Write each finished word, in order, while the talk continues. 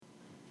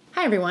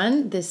Hi,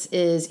 everyone. This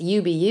is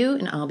You Be You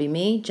and I'll Be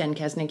Me. Jen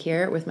Kesnick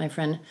here with my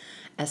friend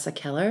Essa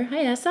Keller.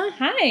 Hi, Essa.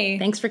 Hi.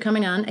 Thanks for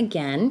coming on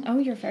again. Oh,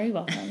 you're very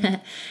welcome.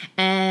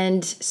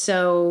 And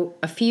so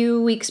a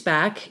few weeks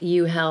back,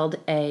 you held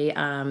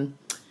a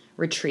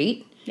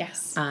retreat.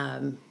 Yes.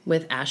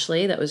 With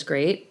Ashley. That was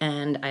great.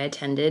 And I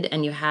attended,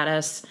 and you had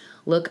us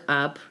look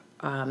up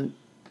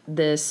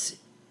this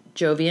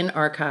Jovian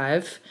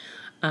archive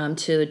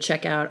to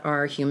check out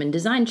our human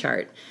design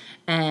chart.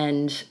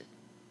 And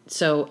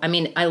so, I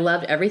mean, I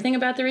loved everything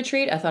about the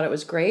retreat. I thought it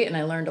was great, and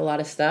I learned a lot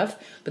of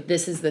stuff. But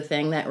this is the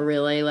thing that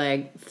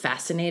really,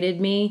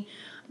 fascinated me.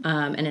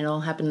 And it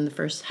all happened in the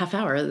first half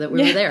hour that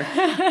we were there.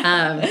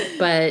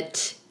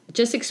 But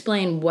just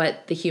explain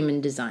what the human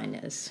design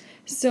is.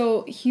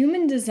 So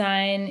human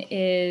design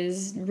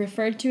is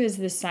referred to as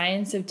the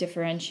science of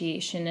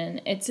differentiation,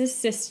 and it's a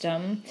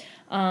system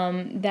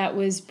that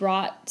was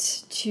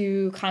brought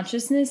to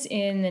consciousness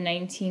in the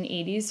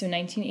 1980s. So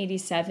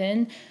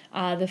 1987,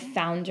 the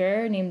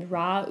founder named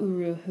Ra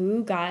Uru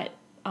Hu got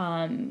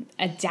a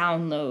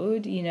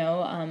download,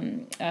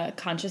 a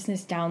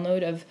consciousness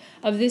download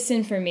of this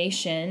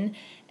information.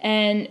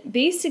 And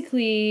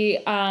basically,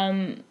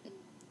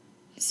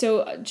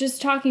 so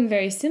just talking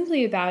very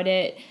simply about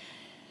it,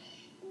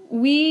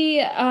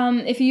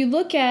 if you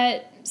look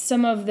at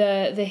some of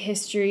the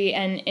history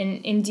and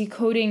in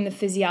decoding the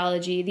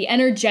physiology, the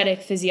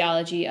energetic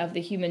physiology of the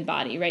human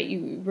body, right?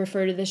 You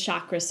refer to the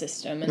chakra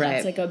system, and right.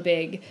 That's like a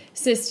big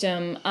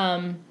system.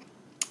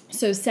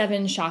 So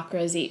 7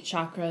 chakras, 8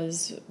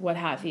 chakras, what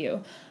have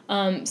you.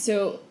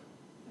 So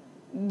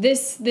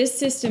this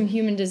system,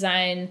 human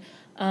design,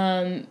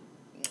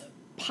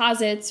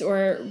 posits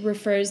or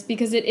refers,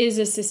 because it is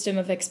a system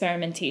of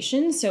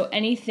experimentation. So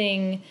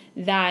anything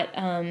that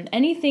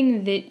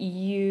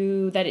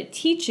it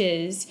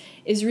teaches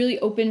is really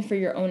open for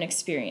your own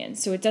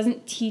experience. So it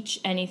doesn't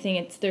teach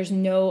anything. There's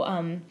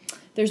no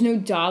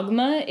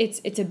dogma.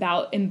 It's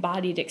about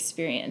embodied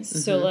experience.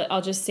 Mm-hmm. So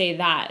I'll just say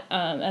that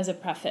as a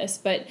preface.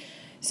 But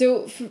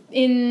so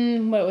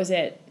in what was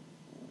it?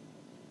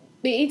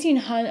 The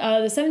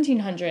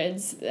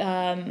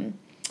 1700s.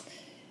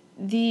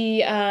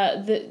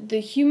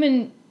 The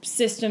human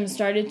system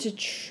started to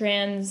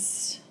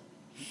transfer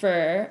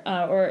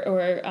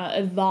or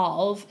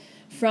evolve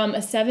from a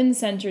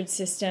 7-centered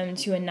system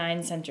to a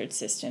 9-centered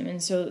system.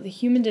 And so the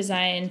human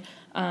design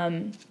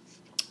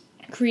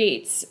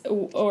creates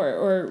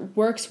or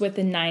works with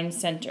the 9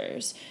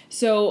 centers.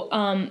 So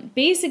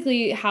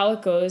basically how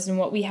it goes, and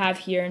what we have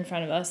here in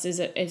front of us is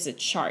a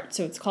chart.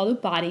 So it's called a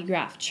body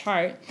graph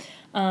chart.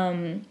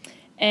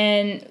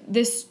 And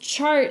this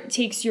chart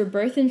takes your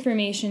birth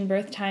information,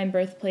 birth time,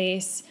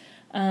 birthplace,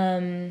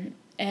 and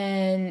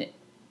time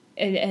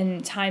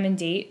and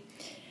date,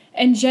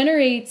 and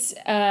generates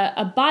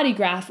a body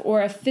graph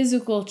or a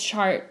physical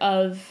chart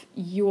of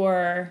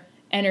your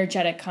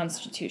energetic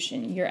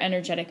constitution, your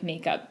energetic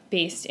makeup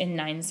based in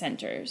 9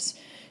 centers.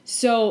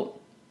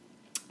 So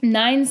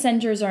 9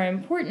 centers are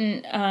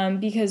important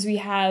because we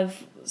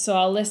have, so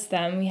I'll list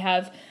them. We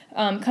have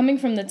coming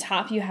from the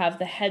top, you have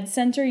the head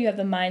center, you have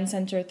the mind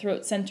center,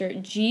 throat center,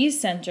 G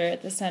center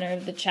at the center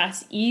of the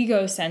chest,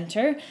 ego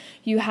center.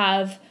 You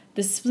have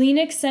the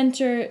splenic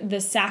center, the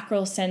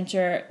sacral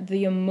center,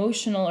 the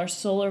emotional or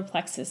solar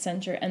plexus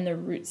center, and the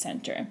root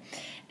center.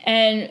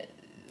 And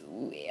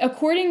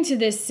according to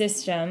this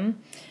system,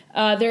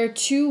 there are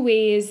 2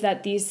 ways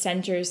that these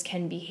centers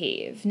can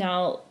behave.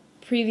 Now,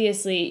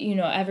 previously,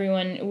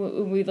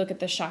 everyone, we look at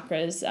the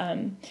chakras,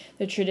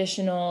 the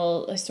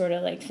traditional sort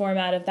of like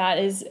format of that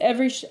is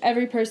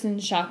every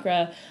person's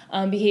chakra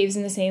behaves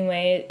in the same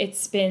way. It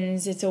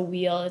spins, it's a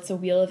wheel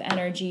of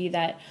energy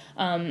that,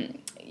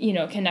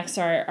 connects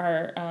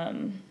our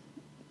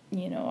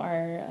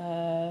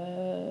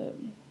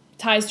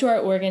ties to our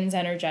organs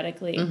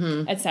energetically,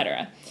 mm-hmm.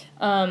 etc.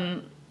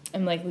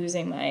 I'm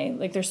losing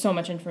there's so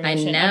much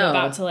information. I know. I'm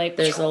about to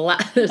There's a lot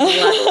to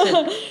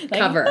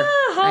cover.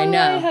 I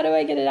know. How do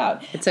I get it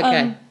out? It's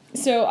okay.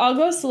 So I'll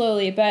go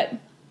slowly, but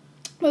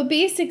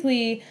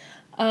basically,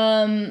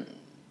 the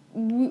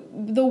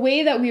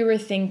way that we were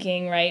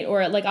thinking, right?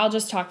 Or I'll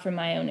just talk from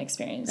my own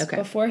experience. Okay.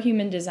 Before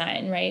human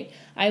design, right?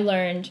 I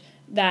learned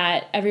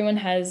that everyone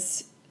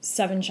has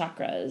 7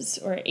 chakras,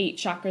 or 8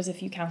 chakras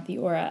if you count the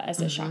aura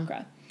as a mm-hmm.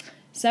 chakra.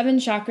 7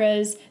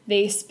 chakras,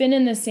 they spin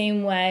in the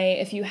same way.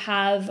 If you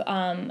have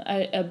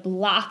a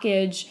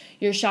blockage,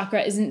 your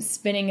chakra isn't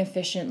spinning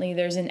efficiently.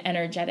 There's an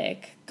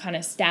energetic kind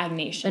of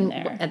stagnation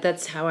there. And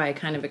that's how I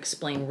kind of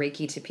explain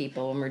Reiki to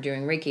people when we're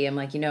doing Reiki. I'm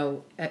like,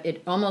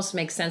 it almost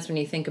makes sense when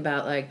you think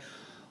about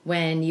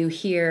when you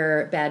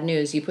hear bad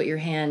news, you put your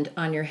hand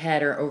on your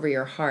head or over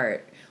your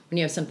heart. When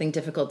you have something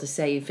difficult to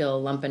say, you feel a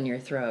lump in your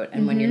throat. And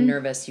mm-hmm. when you're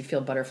nervous, you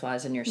feel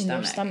butterflies in your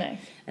stomach.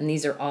 And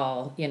these are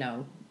all,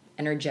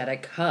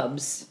 energetic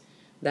hubs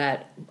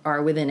that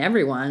are within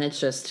everyone.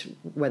 It's just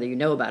whether you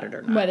know about it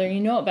or not. Whether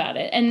you know about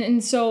it.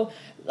 And so,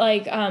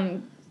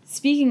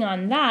 speaking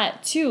on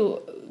that,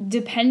 too,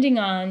 depending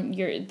on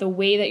the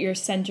way that your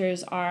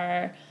centers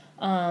are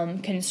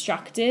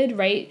constructed,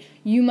 right,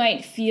 you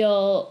might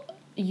feel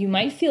you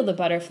might feel the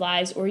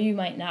butterflies or you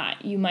might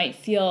not. You might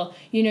feel,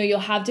 you'll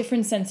have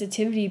different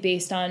sensitivity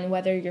based on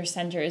whether your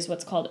center is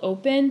what's called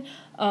open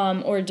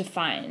or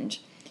defined.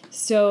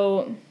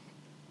 So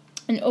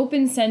an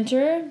open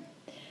center,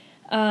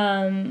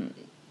 so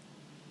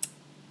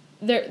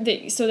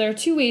there are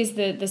two ways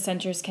that the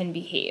centers can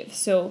behave.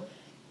 So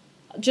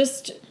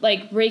just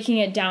like breaking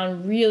it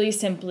down really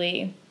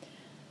simply,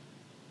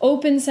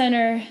 open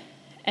center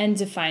and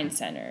defined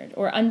centered,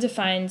 or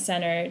undefined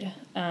centered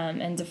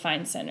and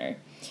defined centered.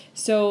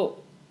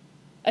 So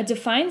a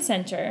defined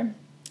center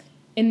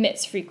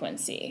emits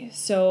frequency.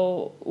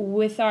 So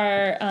with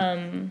our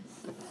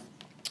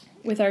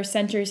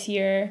centers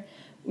here,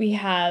 we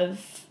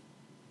have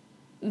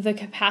the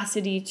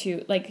capacity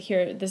to, like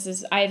here,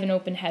 I have an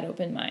open head,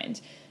 open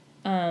mind.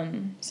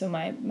 So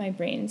my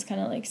brain's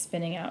kind of like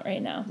spinning out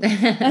right now.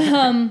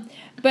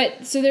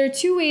 But so there are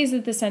two ways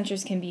that the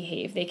centers can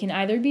behave. They can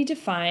either be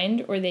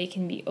defined or they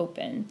can be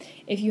open.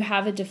 If you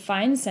have a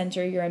defined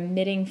center, you're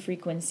emitting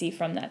frequency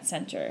from that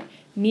center,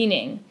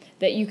 meaning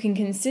that you can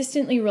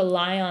consistently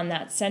rely on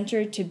that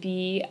center to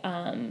be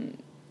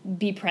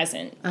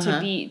present,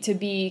 to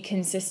be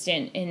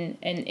consistent in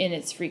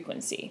its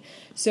frequency.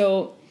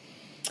 So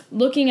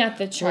looking at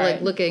the chart. Well,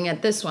 like looking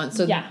at this one.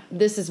 So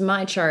this is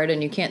my chart,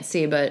 and you can't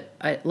see, but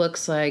it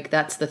looks like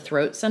that's the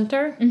throat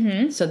center.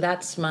 Mm-hmm. So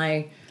that's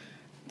my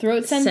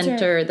throat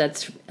center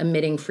that's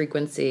emitting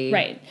frequency.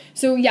 Right.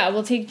 So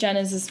we'll take Jen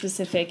as a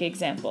specific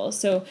example.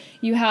 So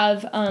you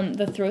have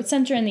the throat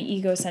center and the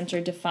ego center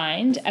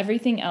defined.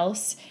 Everything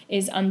else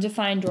is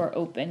undefined or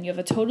open. You have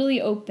a totally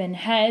open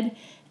head,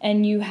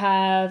 and you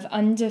have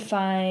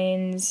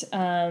undefined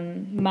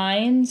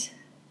mind,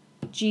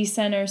 G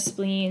center,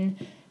 spleen,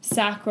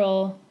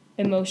 sacral,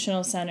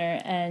 emotional center,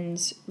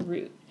 and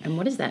root. And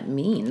what does that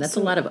mean? That's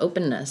a lot of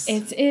openness.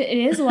 It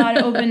is a lot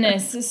of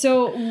openness.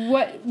 So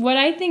what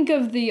I think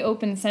of the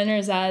open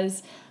centers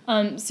as,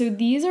 so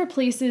these are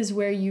places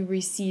where you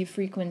receive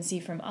frequency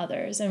from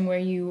others and where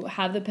you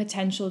have the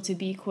potential to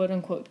be quote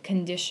unquote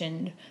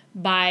conditioned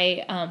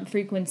by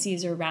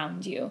frequencies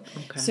around you.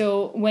 Okay.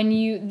 So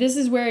this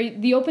is where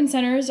the open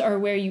centers are,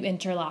 where you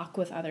interlock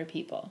with other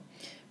people,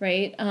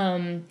 right?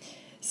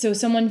 So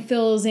someone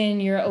fills in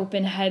your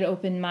open head,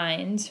 open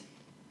mind,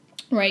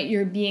 right?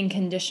 You're being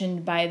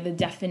conditioned by the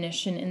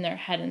definition in their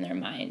head and their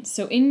mind.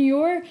 So in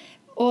your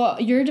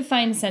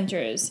defined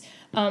centers,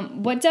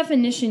 what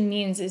definition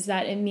means is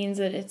that it means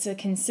that it's a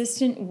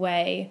consistent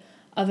way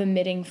of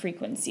emitting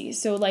frequency.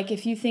 So like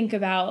if you think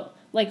about,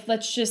 like,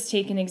 let's just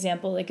take an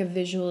example, like a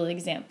visual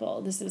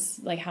example. This is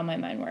like how my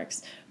mind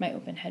works. My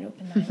open head,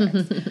 open mind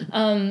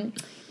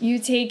works. You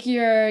take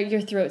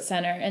your throat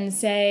center and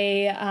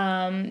say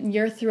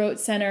your throat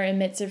center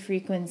emits a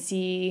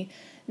frequency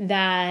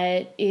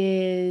that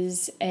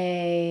is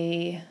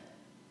or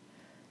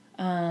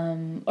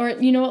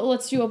you know what,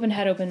 let's do open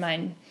head, open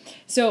mind.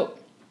 So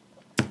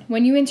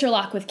when you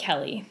interlock with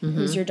Kelly,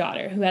 who's your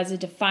daughter, who has a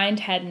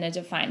defined head and a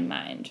defined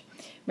mind,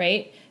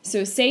 right?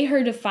 So say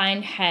her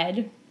defined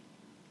head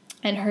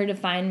and her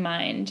defined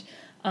mind,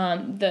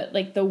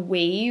 the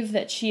wave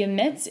that she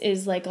emits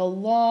is like a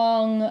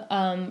long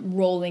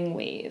rolling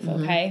wave,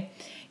 okay?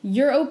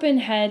 Your open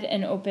head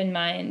and open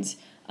mind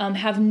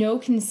have no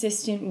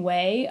consistent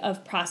way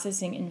of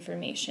processing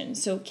information.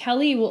 So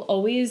Kelly will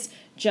always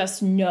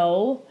just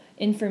know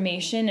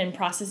information and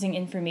processing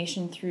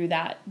information through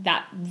that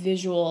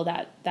visual,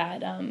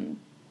 the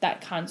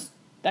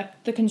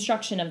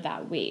construction of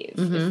that wave,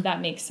 if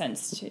that makes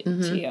sense to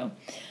you.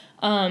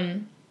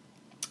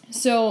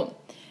 So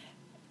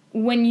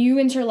when you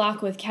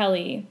interlock with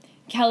Kelly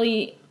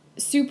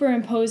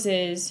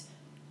superimposes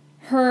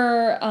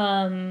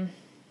her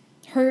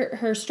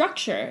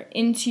structure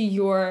into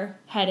your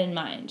head and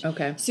mind.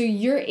 Okay. So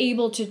you're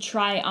able to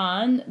try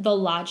on the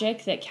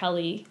logic that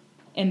Kelly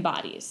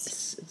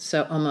embodies.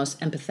 So almost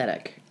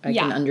empathetic. I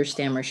can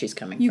understand where she's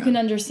coming from. You can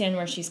understand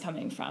where she's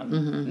coming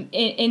from,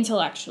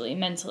 intellectually,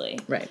 mentally.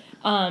 Right.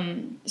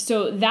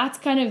 So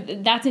that's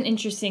an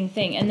interesting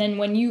thing. And then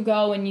when you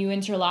go and you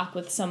interlock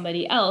with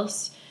somebody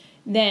else,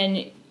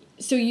 then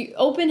so you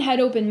open head,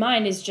 open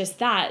mind is just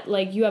that.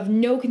 Like, you have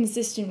no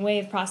consistent way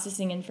of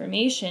processing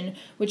information,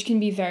 which can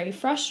be very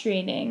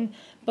frustrating,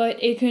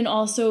 but it can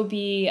also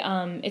be,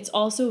 it's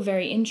also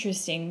very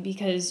interesting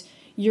because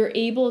you're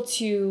able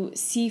to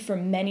see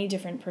from many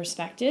different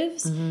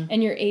perspectives,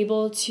 and you're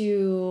able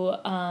to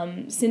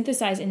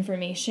synthesize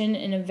information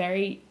in a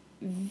very,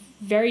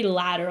 very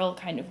lateral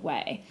kind of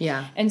way.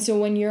 Yeah. And so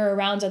when you're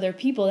around other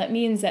people, that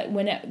means that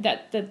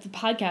that the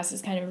podcast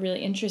is kind of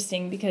really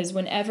interesting, because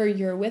whenever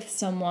you're with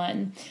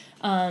someone,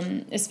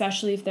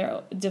 especially if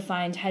they're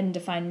defined head and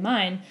defined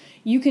mind,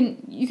 you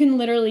can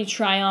literally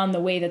try on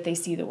the way that they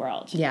see the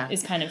world. Yeah.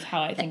 Is kind of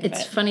how I think of it.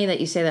 It's funny that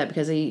you say that,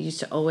 because I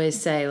used to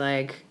always say,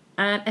 like,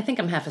 I think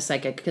I'm half a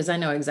psychic because I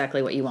know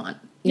exactly what you want.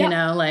 You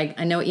know, like,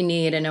 I know what you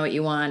need. I know what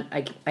you want.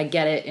 I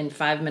get it in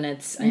 5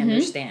 minutes. I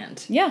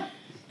understand. Yeah.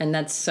 And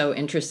that's so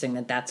interesting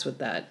that that's what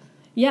that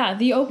Yeah,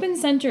 the open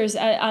centers,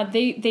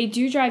 they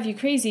do drive you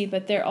crazy,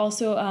 but they're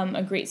also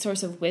a great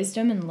source of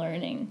wisdom and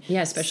learning.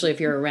 Yeah, especially if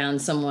you're around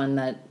someone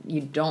that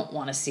you don't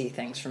want to see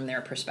things from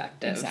their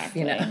perspective.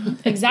 Exactly. You know?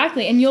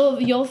 Exactly. And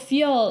you'll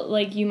feel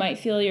like you might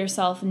feel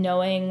yourself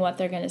knowing what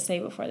they're going to say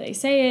before they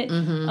say it.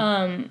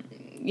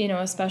 You know,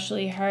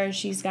 especially her,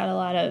 she's got a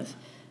lot of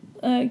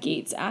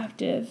gates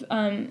active.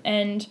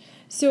 And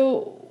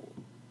so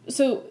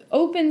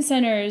open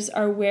centers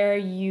are where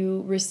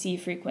you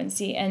receive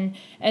frequency, and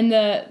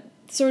the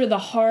sort of the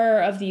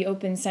horror of the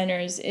open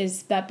centers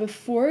is that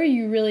before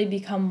you really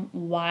become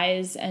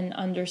wise and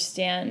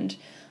understand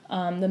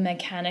the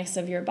mechanics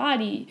of your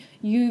body,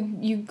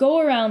 you go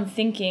around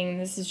thinking,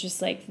 this is just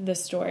like the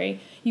story,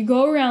 you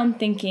go around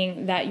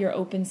thinking that your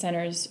open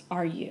centers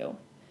are you,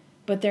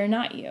 but they're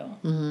not you,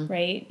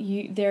 right?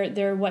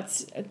 They're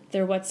what's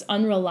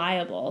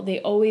unreliable. They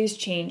always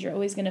change. You're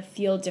always going to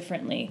feel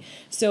differently.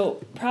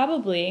 So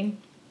probably,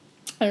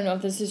 I don't know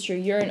if this is true,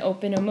 you have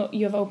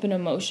open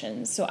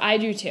emotions. So I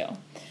do too.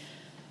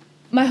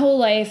 My whole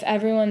life,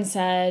 everyone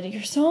said,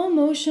 you're so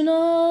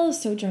emotional,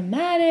 so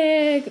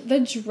dramatic, the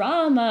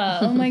drama,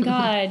 oh my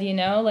God, you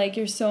know, like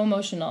you're so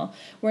emotional.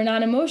 We're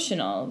not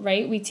emotional,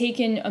 right? We take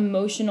in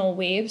emotional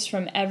waves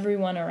from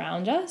everyone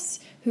around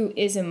us who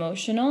is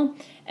emotional,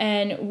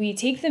 and we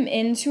take them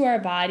into our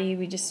body,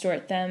 we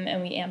distort them,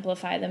 and we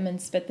amplify them and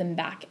spit them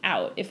back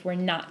out if we're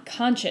not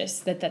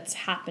conscious that that's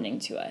happening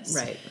to us.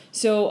 Right.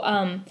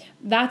 So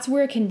that's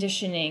where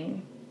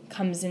conditioning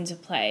comes into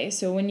play.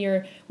 So when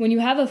you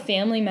have a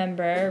family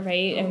member,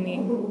 right? I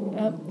mean,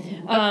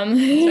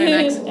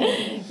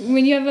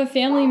 when you have a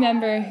family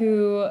member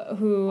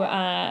who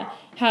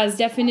has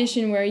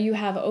definition where you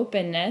have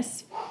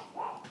openness,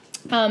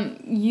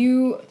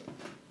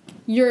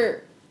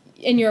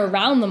 you're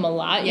around them a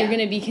lot, you're going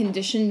to be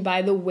conditioned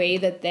by the way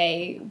that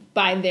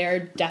by their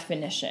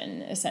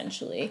definition,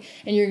 essentially.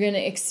 And you're going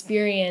to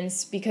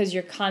experience, because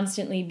you're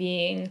constantly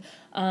being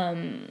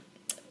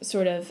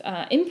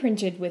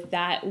imprinted with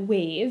that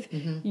wave,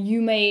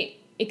 you might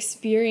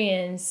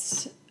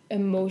experience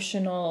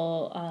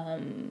emotional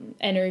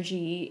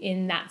energy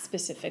in that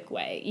specific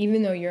way,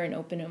 even though you're an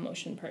open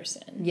emotion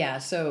person. Yeah,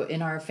 so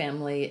in our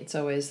family, it's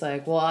always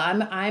like, well,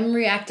 I'm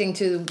reacting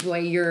to the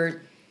way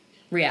you're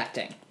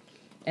reacting.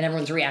 And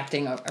everyone's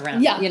reacting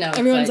around, you know.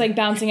 Everyone's like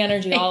bouncing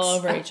energy all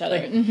over each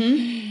other.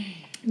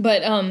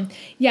 But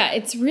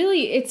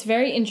it's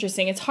very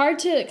interesting. It's hard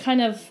to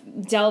kind of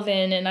delve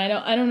in, and I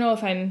don't know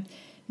if I'm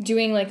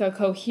doing like a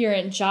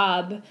coherent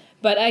job,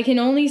 but I can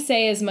only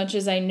say as much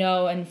as I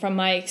know, and from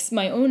my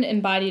own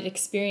embodied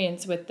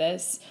experience with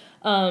this,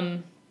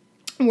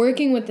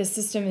 working with this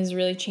system has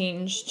really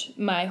changed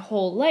my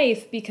whole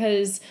life,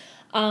 because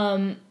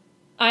my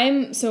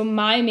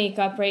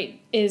makeup, right,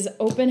 is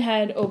open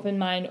head, open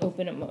mind,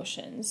 open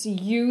emotions.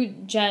 You,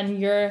 Jen,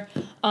 you're,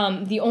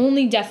 the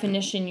only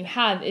definition you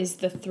have is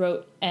the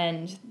throat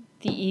and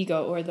the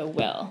ego or the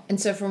will. And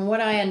so from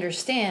what I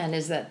understand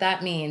is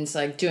that means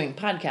like doing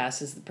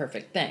podcasts is the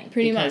perfect thing.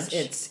 Pretty much.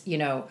 Because it's, you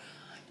know,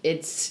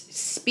 it's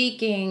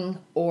speaking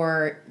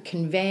or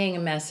conveying a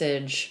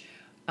message,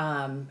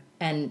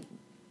 and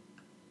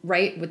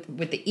right,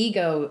 with the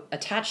ego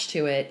attached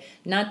to it,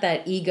 not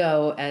that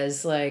ego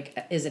as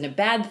like isn't a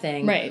bad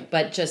thing, right,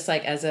 but just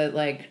like as a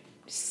like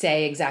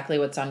say exactly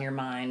what's on your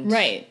mind,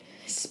 right,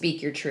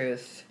 speak your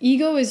truth.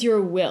 Ego is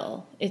your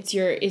will. It's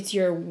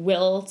your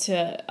will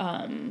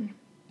to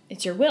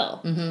it's your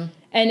will.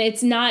 And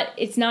it's not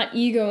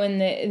ego in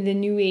the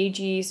new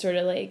agey sort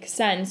of like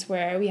sense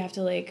where we have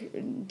to like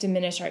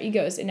diminish our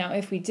egos. And now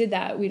if we did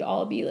that, we'd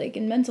all be like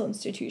in mental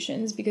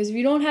institutions, because if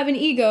you don't have an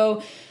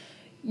ego,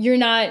 you're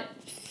not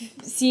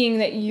seeing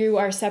that you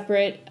are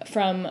separate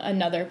from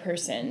another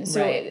person.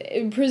 So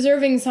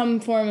preserving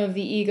some form of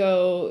the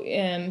ego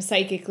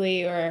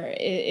psychically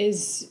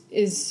is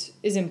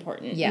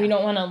important. Yeah. We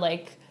don't want to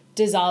like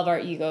dissolve our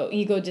ego.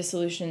 Ego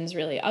dissolution is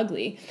really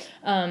ugly.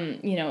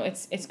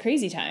 It's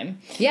crazy time.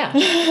 Yeah.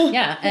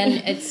 Yeah.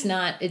 And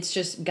it's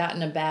just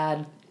gotten a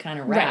bad kind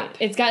of rap. Right.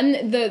 It's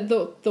gotten,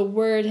 the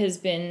word has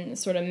been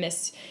sort of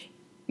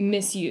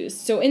misused.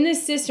 So in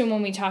this system,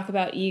 when we talk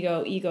about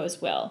ego is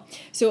will.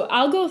 So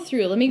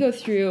let me go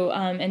through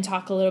and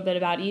talk a little bit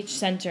about each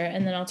center,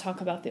 and then I'll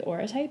talk about the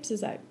aura types.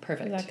 Is that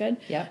perfect? Is that good?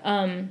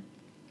 Yeah.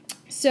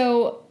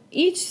 So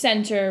each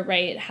center,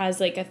 right, has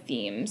like a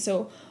theme.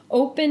 So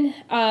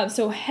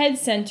so head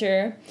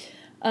center,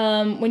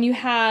 when you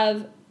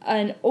have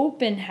an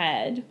open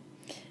head,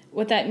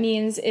 what that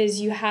means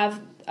is you have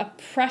the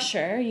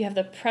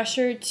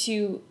pressure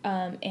to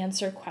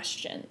answer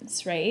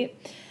questions, right?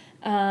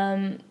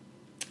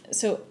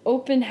 So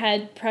open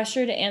head,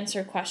 pressure to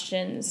answer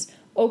questions,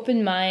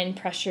 open mind,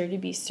 pressure to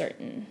be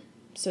certain.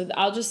 So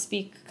I'll just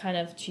speak kind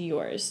of to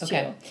yours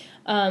too.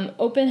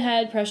 Open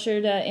head,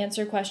 pressure to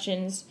answer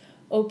questions,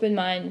 open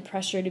mind,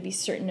 pressure to be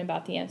certain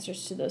about the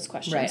answers to those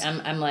questions. Right.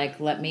 I'm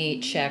like, let me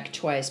check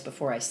twice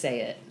before I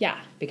say it. Yeah.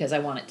 Because I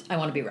want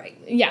to be right.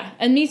 Yeah.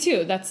 And me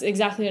too. That's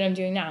exactly what I'm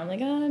doing now. I'm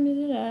like,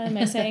 am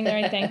I saying the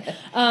right thing?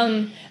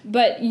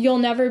 But you'll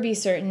never be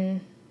certain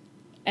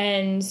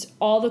And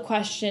all the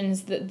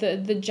questions,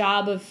 the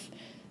job of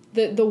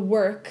the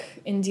work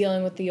in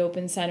dealing with the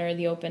open center,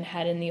 the open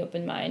head, and the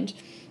open mind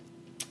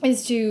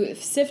is to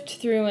sift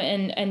through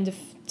and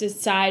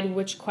decide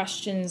which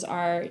questions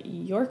are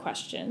your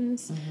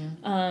questions,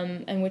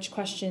 and which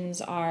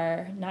questions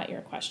are not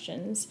your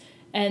questions.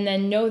 And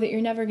then know that you're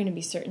never going to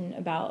be certain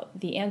about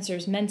the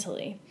answers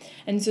mentally.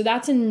 And so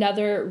that's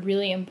another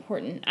really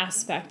important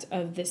aspect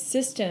of this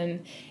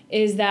system,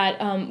 is that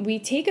we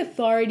take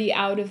authority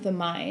out of the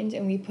mind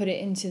and we put it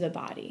into the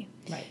body.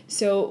 Right.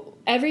 So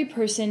every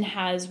person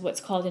has what's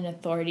called an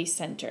authority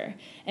center,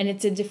 and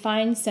it's a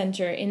defined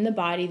center in the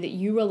body that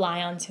you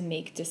rely on to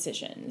make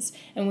decisions.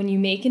 And when you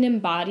make an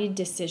embodied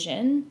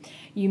decision,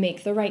 you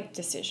make the right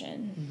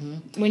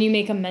decision. When you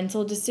make a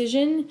mental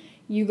decision,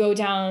 you go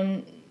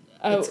down...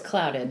 It's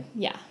clouded.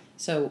 Yeah.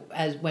 So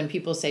as when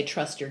people say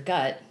trust your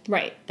gut,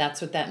 right, that's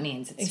what that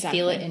means. It's exactly.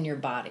 Feel it in your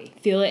body.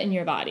 Feel it in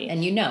your body.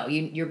 And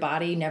your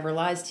body never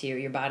lies to you.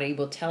 Your body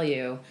will tell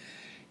you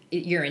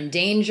you're in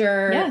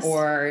danger, yes.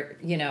 or,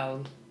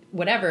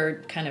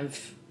 whatever kind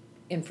of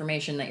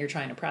information that you're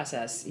trying to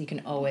process. You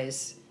can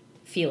always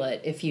feel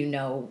it if you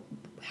know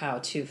how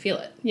to feel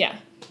it. Yeah,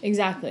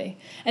 exactly.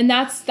 And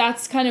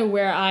that's kind of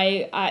where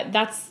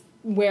that's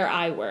where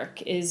I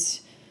work,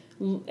 is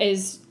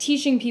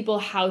teaching people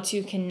how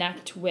to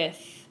connect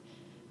with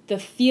the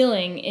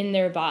feeling in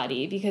their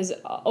body, because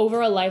over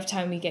a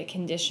lifetime we get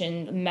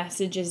conditioned,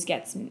 messages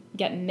get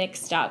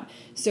mixed up.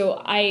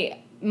 So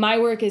my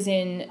work is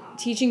in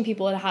teaching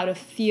people how to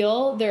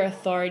feel their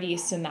authority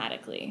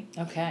somatically.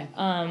 Okay.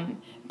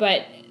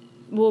 But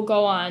we'll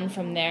go on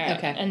from there.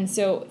 Okay. And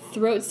so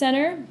throat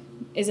center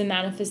is a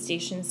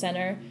manifestation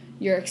center.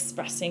 You're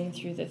expressing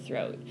through the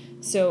throat.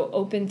 So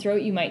open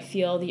throat, you might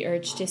feel the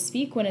urge to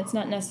speak when it's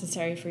not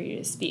necessary for you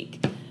to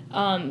speak.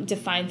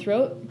 Defined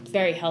throat,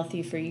 very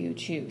healthy for you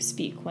to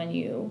speak when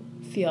you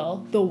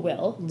feel the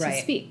will to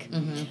speak.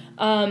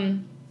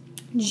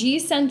 G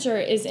center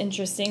is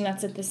interesting.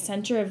 That's at the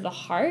center of the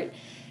heart.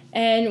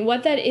 And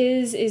what that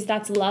is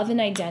that's love and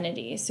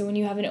identity. So when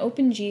you have an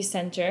open G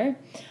center,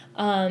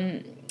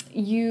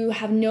 you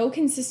have no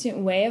consistent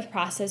way of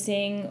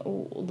processing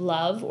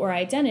love or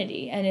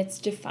identity. And it's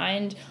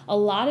defined a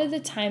lot of the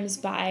times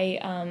by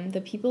the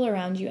people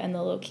around you and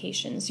the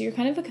location. So you're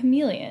kind of a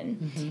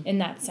chameleon in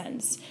that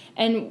sense.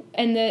 And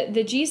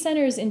the G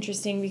center is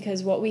interesting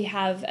because what we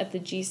have at the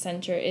G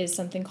center is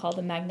something called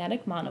the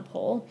magnetic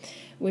monopole,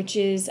 which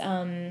is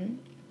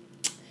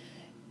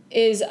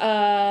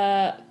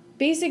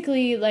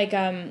basically like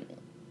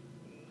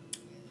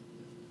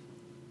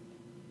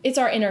it's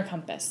our inner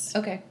compass.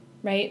 Okay.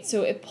 Right?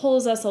 So it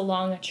pulls us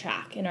along a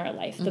track in our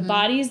life. The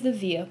body is the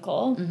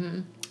vehicle.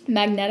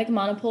 Magnetic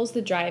monopole is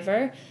the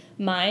driver.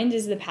 Mind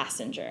is the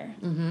passenger.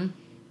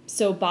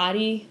 So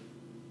body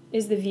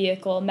is the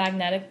vehicle.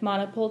 Magnetic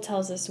monopole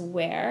tells us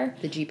where.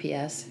 The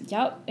GPS.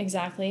 Yep,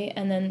 exactly.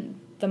 And then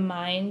the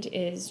mind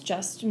is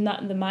just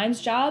not, the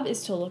mind's job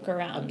is to look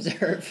around.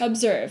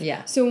 Observe.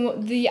 Yeah. So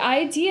the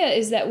idea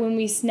is that when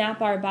we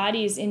snap our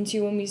bodies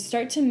into, when we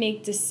start to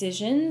make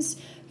decisions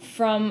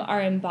from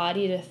our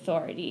embodied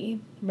authority,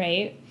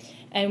 right?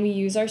 And we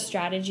use our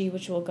strategy,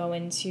 which we'll go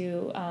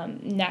into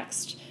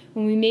next.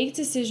 When we make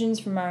decisions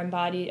from our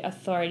embodied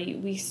authority,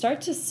 we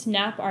start to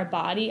snap our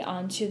body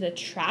onto the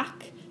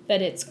track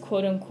that it's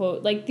quote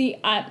unquote, like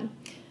I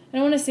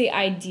don't want to say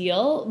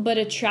ideal, but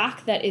a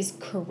track that is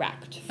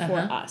correct for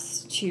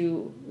us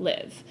to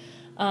live.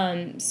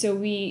 So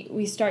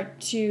we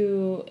start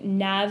to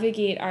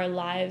navigate our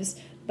lives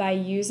by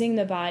using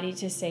the body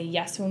to say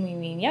yes when we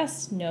mean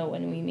yes, no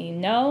when we mean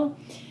no.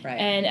 Right.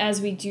 And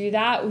as we do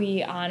that,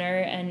 we honor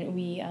and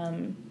we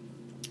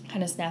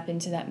kind of snap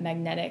into that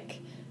magnetic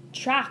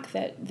track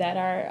that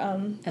our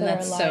and that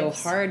that's our so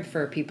lives. hard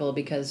for people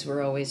because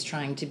we're always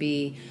trying to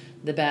be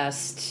the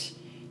best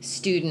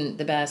student,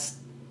 the best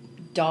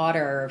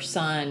daughter or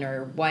son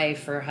or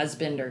wife or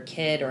husband or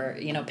kid or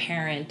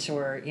parent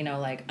or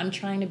like I'm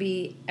trying to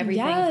be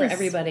everything for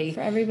everybody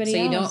so else.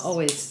 you You don't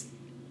always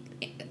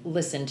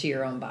listen to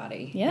your own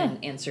body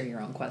and answer your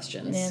own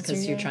questions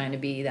because you're trying to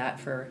be that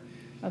for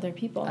other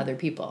people.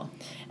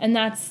 And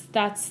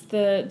that's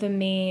the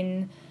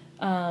main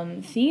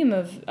theme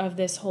of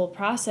this whole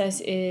process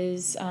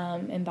is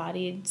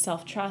embodied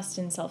self-trust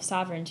and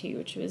self-sovereignty,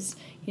 which was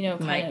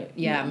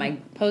my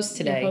post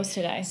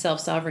today.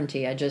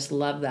 Self-sovereignty. I just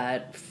love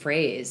that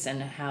phrase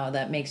and how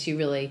that makes you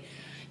really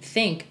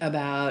think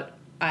about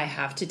I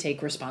have to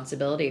take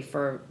responsibility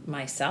for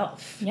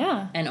myself.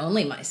 Yeah. And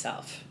only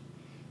myself.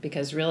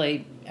 Because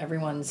really,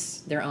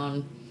 everyone's their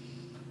own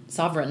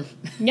sovereign.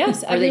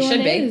 Yes, or they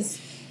should is.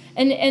 be.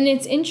 And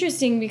it's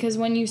interesting because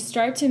when you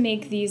start to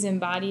make these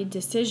embodied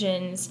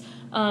decisions,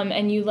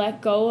 and you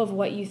let go of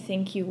what you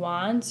think you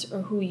want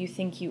or who you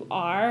think you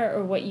are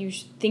or what you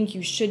think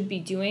you should be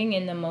doing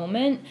in the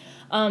moment,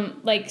 I'm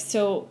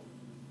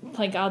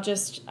kind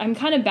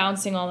of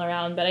bouncing all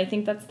around, but I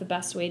think that's the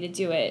best way to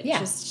do it.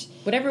 Yeah.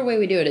 Whatever way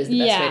we do it is the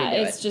best way to do it.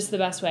 Yeah, it's just the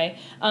best way.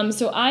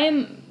 So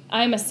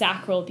I'm a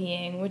sacral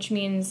being, which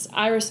means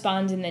I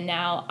respond in the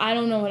now. I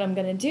don't know what I'm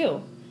going to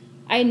do.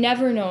 I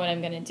never know what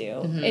I'm going to do.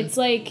 Mm-hmm. It's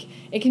like,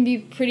 it can be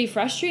pretty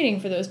frustrating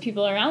for those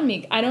people around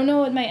me. I don't know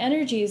what my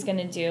energy is going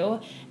to do.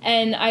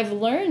 And I've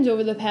learned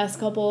over the past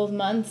couple of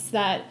months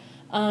that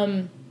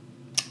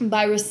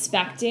by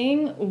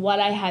respecting what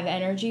I have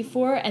energy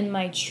for and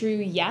my true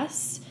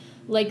yes,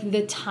 like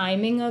the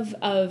timing of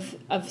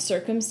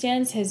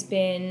circumstance has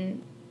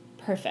been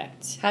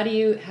perfect. How do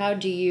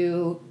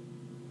you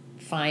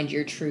find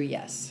your true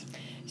yes?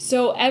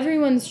 So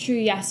everyone's true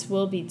yes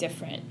will be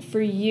different.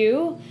 For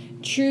you,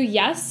 true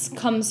yes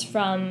comes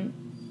from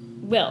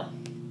will.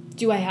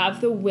 Do I have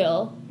the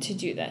will to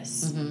do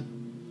this?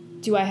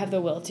 Mm-hmm. Do I have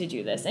the will to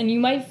do this? And you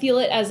might feel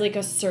it as like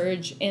a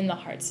surge in the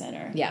heart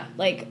center. Yeah.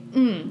 Like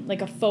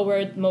a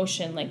forward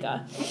motion, like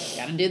a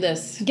gotta do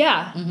this.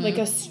 Yeah, Mm-hmm. like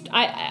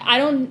I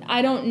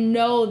don't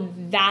know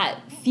that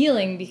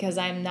feeling because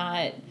I'm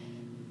not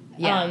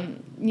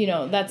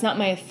that's not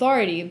my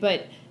authority,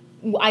 but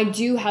I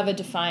do have a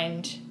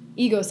defined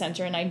ego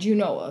center, and I do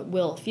know what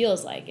will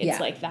feels like. It's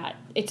like that.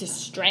 It's a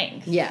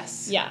strength.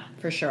 Yes. Yeah.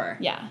 For sure.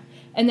 Yeah.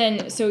 And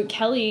then, so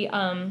Kelly,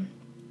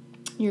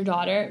 your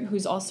daughter,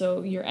 who's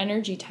also your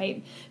energy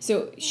type,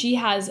 so she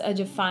has a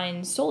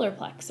defined solar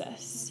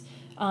plexus.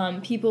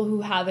 People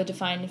who have a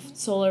defined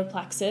solar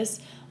plexus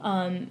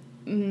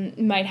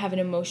might have an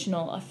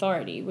emotional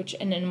authority, which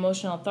an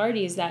emotional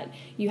authority is that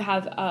you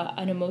have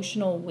an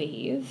emotional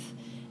wave,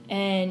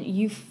 and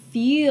you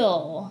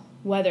feel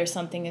whether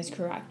something is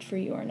correct for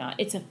you or not.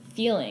 It's a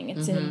feeling.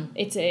 It's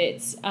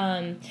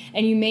and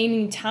you may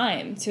need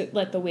time to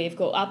let the wave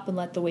go up and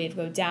let the wave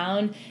go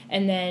down,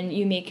 and then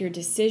you make your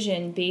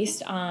decision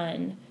based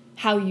on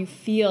how you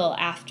feel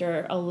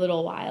after a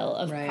little while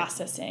of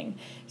processing.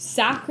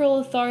 Sacral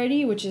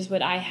authority, which is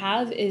what I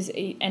have, it's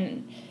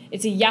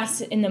a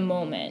yes in the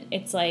moment.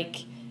 It's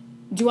like,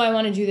 do I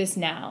want to do this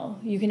now?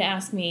 You can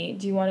ask me,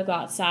 do you want to go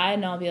outside?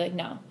 And I'll be like,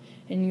 no.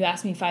 And you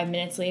ask me 5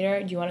 minutes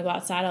later, do you want to go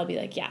outside? I'll be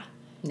like, yeah.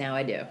 Now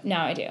I do.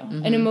 Now I do.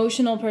 Mm-hmm. An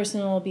emotional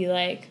person will be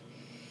like,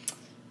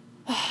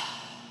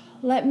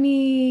 let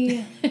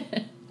me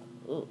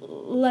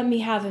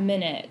have a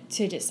minute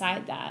to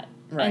decide that.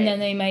 Right. And then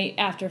they might,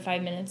 after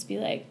 5 minutes, be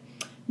like,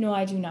 no,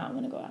 I do not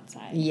want to go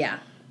outside. Yeah.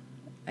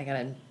 I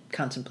gotta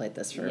contemplate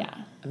this for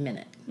a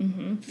minute.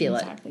 Mm-hmm. Feel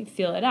it. Exactly.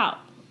 Feel it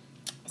out.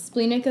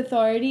 Splenic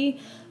authority,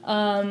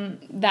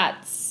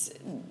 that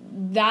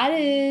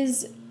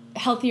is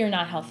healthy or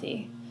not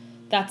healthy.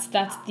 That's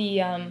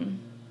the,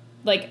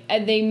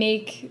 they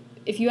make,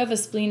 if you have a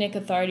splenic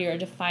authority or a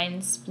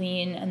defined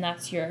spleen and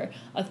that's your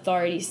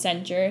authority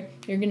center,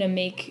 you're going to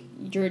make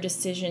your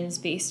decisions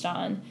based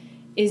on,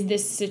 is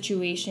this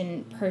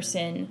situation,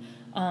 person,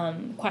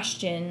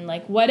 question,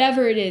 like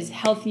whatever it is,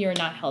 healthy or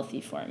not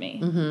healthy for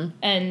me. Mm-hmm.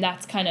 And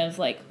that's kind of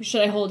like,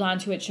 should I hold on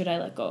to it? Should I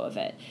let go of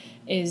it?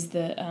 Is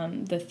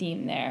the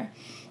theme there.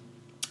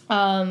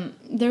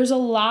 There's a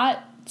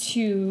lot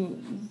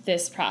to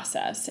this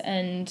process,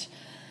 and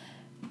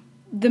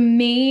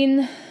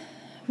one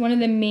of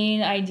the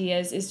main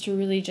ideas is to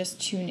really just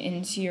tune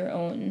into your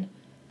own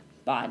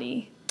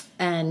body.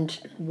 And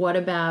what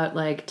about,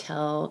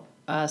 tell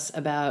us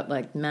about,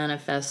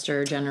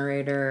 manifestor,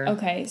 generator?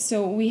 Okay,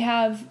 so we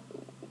have,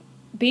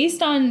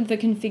 based on the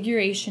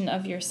configuration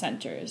of your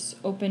centers,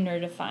 open or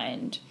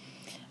defined,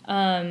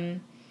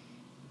 there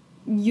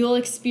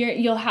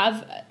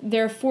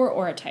are 4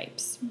 aura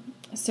types.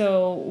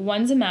 So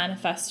one's a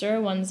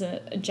manifestor, one's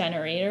a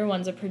generator,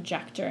 one's a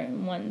projector,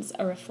 and one's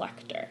a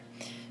reflector.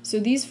 So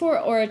these 4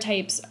 aura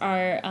types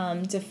are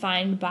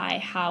defined by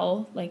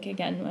how,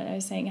 again, what I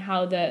was saying,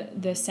 how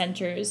the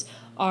centers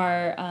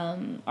are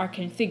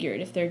configured,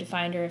 if they're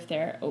defined or if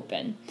they're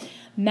open.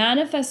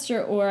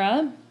 Manifestor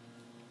aura,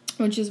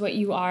 which is what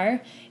you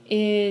are,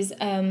 is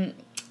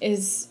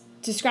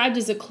described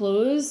as a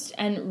closed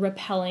and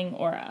repelling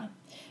aura.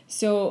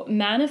 So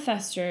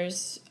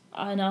manifestors,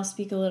 and I'll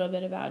speak a little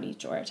bit about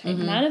each aura type.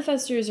 Mm-hmm.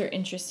 Manifestors are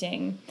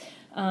interesting,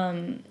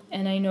 and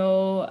I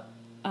know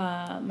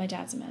my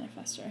dad's a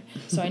manifestor,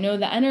 so I know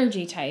the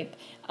energy type.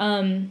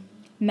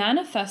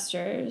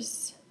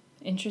 Manifestors,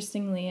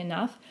 interestingly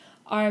enough,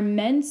 are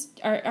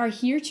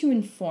here to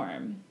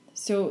inform.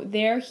 So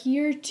they're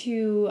here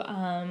to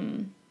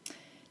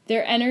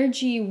their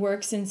energy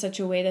works in such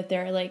a way that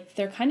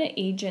they're kind of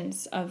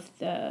agents of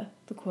the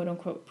quote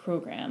unquote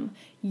program.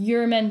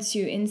 You're meant to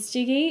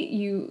instigate,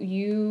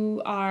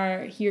 you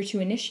are here to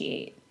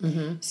initiate.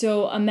 Mm-hmm.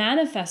 So a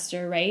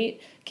manifestor,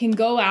 right, can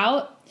go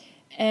out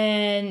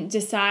and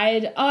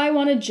decide, oh, I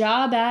want a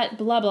job at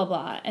blah, blah,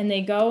 blah. And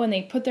they go and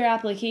they put their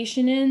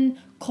application in,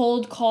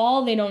 cold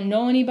call, they don't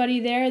know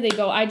anybody there. They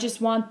go, I just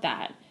want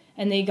that.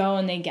 And they go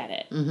and they get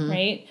it, mm-hmm.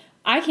 right?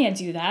 I can't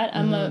do that.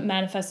 I'm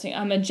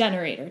I'm a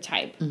generator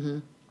type.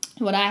 Mm-hmm.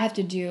 What I have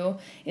to do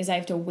is I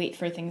have to wait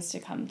for things to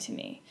come to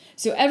me.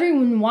 So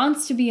everyone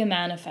wants to be a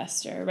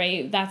manifestor,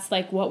 right? That's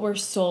what we're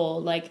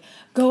sold,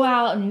 go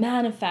out and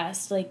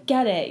manifest,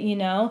 get it,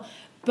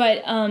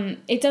 But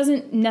it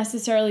doesn't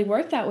necessarily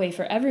work that way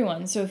for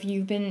everyone. So if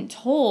you've been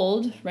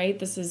told, right,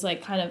 this is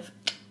kind of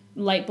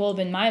light bulb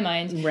in my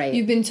mind. Right.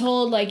 You've been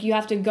told, like, you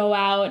have to go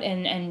out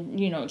and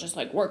just,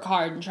 like, work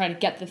hard and try to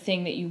get the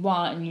thing that you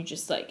want, and you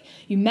just, like,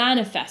 you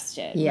manifest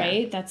it,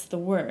 right? That's the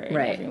word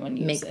everyone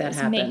uses. Make that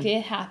happen. Make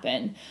it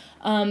happen.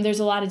 There's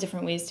a lot of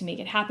different ways to make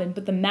it happen,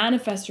 but the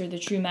manifestor, the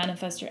true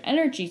manifestor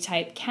energy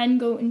type, can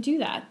go and do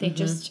that. They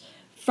just,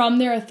 from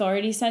their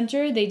authority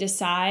center, they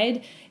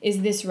decide,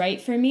 is this right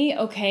for me?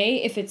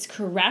 Okay, if it's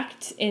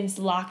correct, it's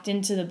locked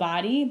into the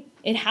body,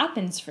 it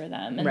happens for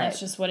them, and that's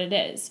just what it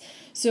is.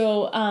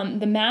 So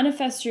the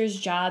manifestor's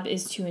job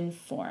is to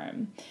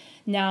inform.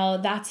 Now,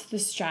 that's the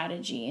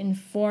strategy.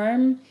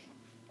 Inform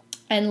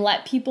and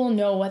let people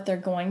know what they're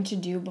going to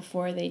do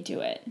before they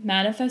do it.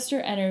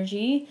 Manifestor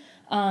energy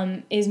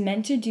is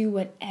meant to do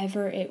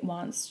whatever it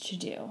wants to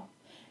do.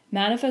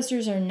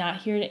 Manifestors are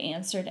not here to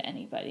answer to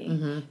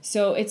anybody.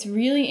 So it's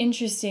really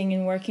interesting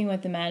in working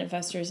with the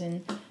manifestors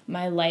in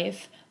my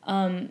life,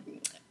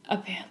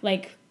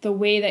 like the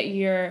way that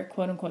you're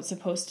quote unquote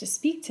supposed to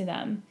speak to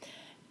them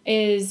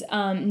is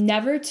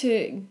never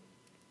to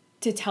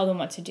tell them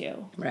what to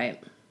do.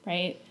 Right.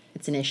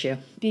 It's an issue.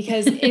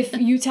 Because if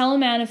you tell a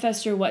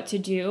manifestor what to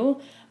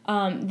do,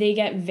 they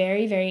get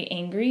very, very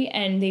angry,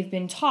 and they've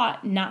been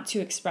taught not to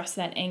express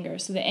that anger.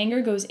 So the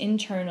anger goes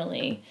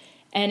internally,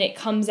 and it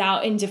comes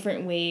out in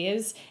different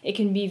ways. It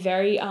can be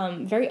very,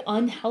 very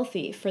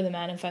unhealthy for the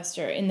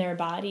manifestor in their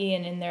body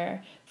and in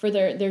for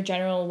their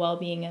general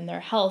well-being and their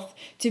health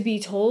to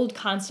be told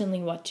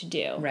constantly what to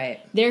do.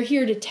 Right. They're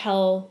here to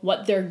tell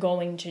what they're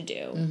going to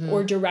do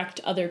or direct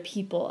other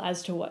people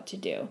as to what to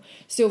do.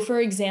 So,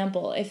 for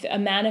example, if a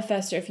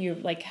manifestor,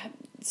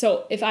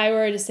 if I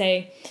were to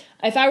say,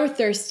 if I were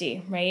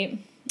thirsty, right,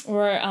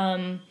 or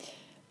I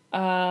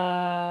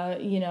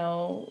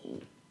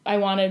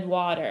wanted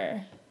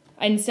water.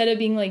 Instead of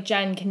being like,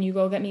 Jen, can you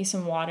go get me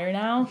some water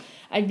now?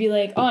 I'd be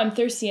like, oh, I'm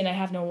thirsty and I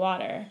have no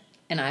water.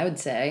 And I would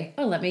say,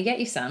 oh, let me get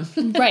you some.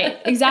 Right,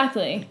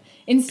 exactly.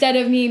 Instead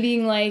of me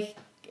being like,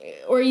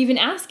 or even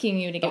asking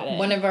you to get it.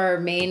 One of our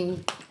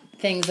main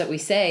things that we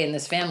say in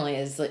this family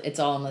is it's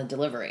all in the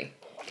delivery.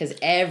 Because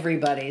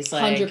everybody's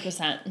like...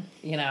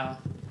 100%.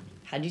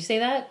 How'd you say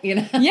that?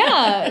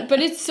 Yeah, but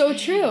it's so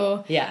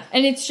true. Yeah.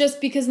 And it's just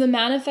because the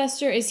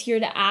manifestor is here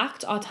to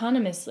act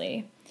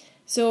autonomously.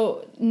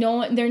 So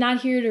they're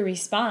not here to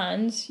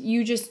respond.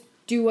 You just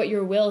do what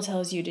your will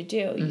tells you to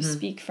do. You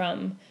speak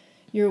from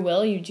your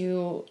will. You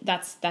do.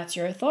 That's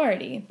your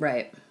authority.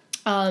 Right.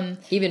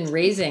 Even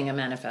raising a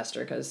manifestor,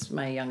 because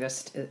my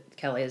youngest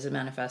Kelly is a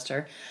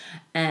manifestor,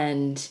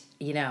 and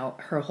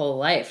her whole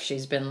life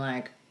she's been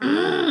like,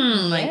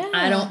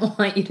 I don't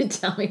want you to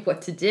tell me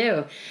what to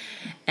do.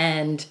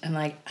 And I'm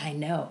like, I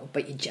know,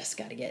 but you just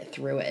got to get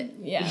through it.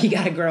 Yeah. You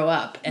got to grow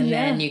up, and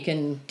then you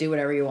can do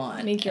whatever you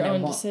want. Make your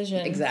own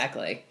decisions.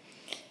 Exactly.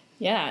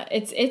 Yeah,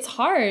 it's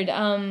hard,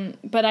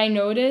 but I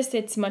noticed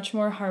it's much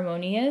more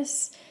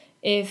harmonious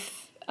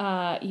if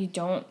you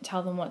don't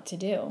tell them what to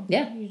do.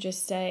 Yeah. You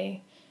just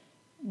say,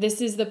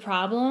 this is the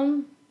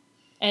problem,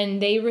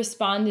 and they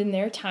respond in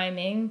their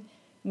timing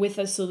with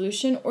a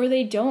solution, or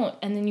they don't,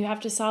 and then you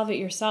have to solve it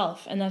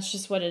yourself, and that's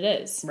just what it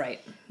is.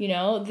 Right.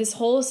 This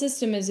whole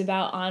system is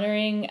about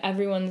honoring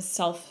everyone's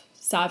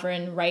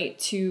sovereign right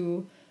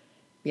to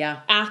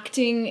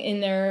acting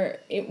in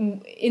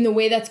the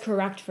way that's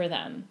correct for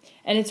them.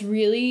 And it's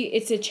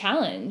a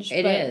challenge.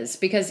 It is,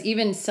 because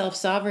even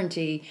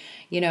self-sovereignty,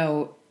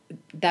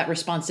 that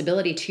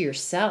responsibility to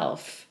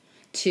yourself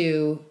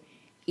to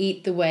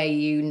eat the way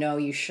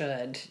you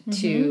should,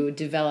 to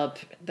develop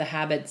the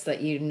habits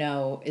that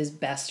is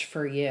best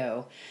for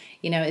you,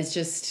 is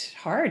just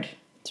hard.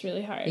 It's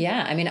really hard.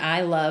 Yeah. I mean,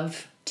 I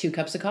love 2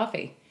 cups of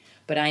coffee,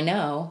 but I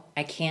know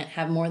I can't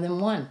have more than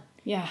 1.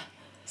 Yeah.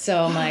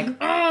 So I'm like,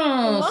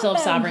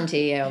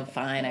 self-sovereignty. Oh,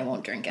 fine, I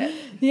won't drink it.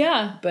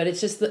 Yeah. But it's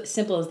just as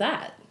simple as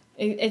that.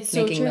 It's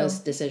so making true. Those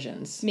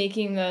decisions.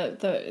 Making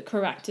the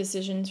correct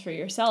decisions for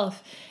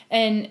yourself.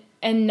 And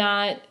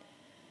not...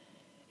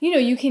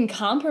 you can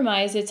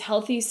compromise. It's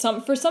healthy.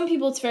 For some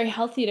people, it's very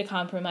healthy to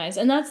compromise.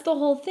 And that's the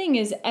whole thing,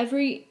 is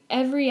every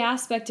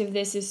aspect of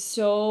this is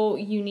so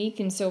unique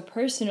and so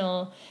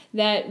personal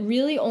that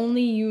really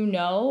only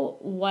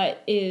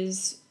what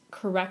is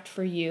correct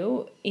for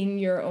you in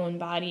your own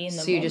body in the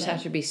moment. So you just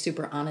have to be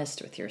super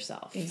honest with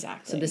yourself.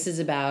 Exactly. So this is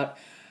about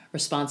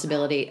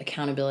responsibility,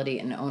 accountability,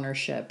 and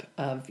ownership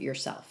of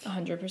yourself.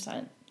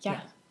 100%.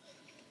 Yeah.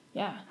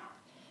 Yeah.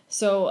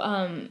 So,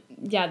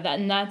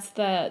 that's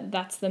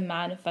the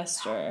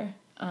manifestor,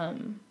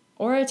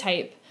 aura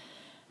type.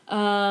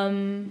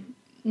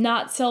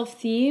 Not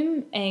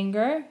self-theme,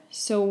 anger.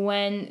 So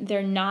when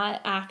they're not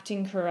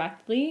acting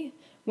correctly,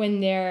 when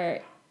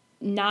they're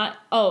not,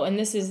 and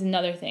this is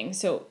another thing.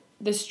 So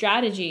the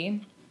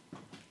strategy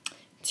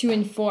to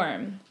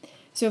inform.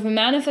 So if a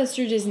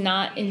manifestor does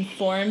not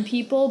inform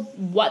people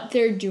what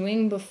they're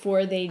doing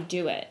before they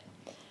do it,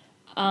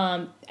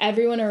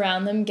 everyone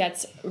around them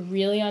gets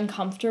really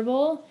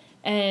uncomfortable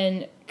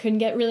and could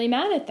get really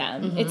mad at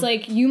them. It's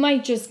like you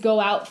might just go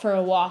out for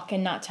a walk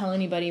and not tell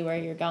anybody where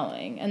you're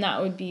going, and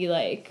that would be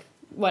like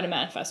what a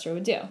manifestor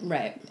would do.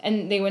 Right.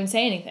 And they wouldn't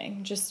say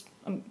anything, just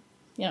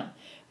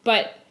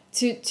But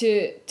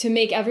to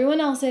make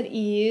everyone else at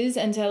ease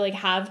and to like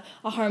have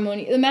a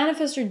harmony, the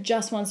manifestor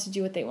just wants to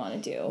do what they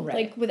want to do, Right.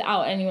 like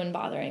without anyone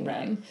bothering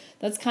them.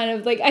 That's kind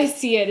of like, I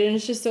see it and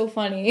it's just so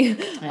funny.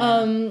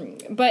 Yeah.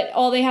 But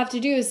all they have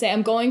to do is say,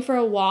 I'm going for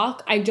a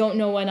walk. I don't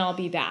know when I'll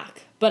be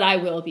back, but I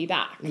will be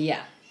back.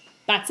 Yeah.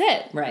 That's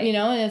it. Right. You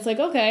know, and it's like,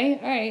 okay,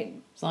 all right.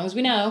 As long as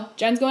we know.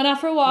 Jen's going out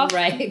for a walk.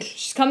 Right.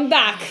 She's coming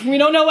back. We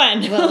don't know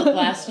when. Well,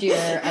 last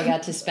year I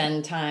got to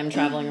spend time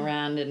traveling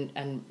around,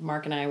 and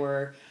Mark and I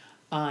were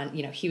on,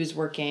 he was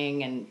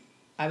working and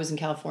I was in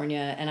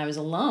California, and I was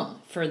alone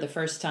for the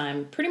first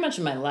time pretty much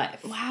in my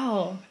life.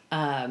 Wow.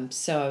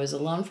 So I was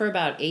alone for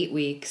about 8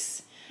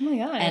 weeks. Oh my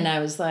God. And I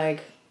was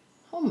like,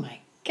 oh my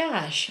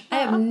gosh, I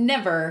have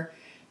never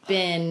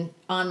been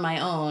on my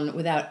own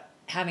without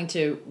having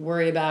to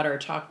worry about or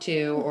talk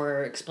to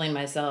or explain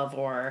myself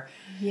or,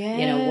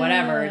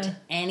 whatever to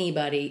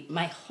anybody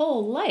my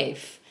whole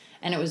life.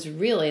 And it was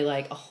really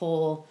like a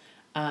whole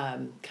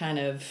kind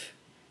of,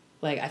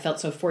 like, I felt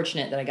so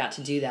fortunate that I got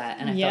to do that.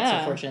 And I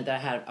felt so fortunate that I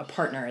had a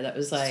partner that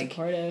was like,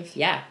 supportive.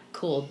 Yeah,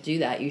 cool, do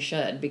that, you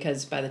should.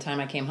 Because by the time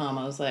I came home,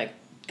 I was like,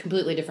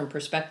 completely different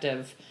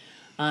perspective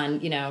on,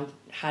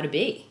 how to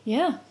be.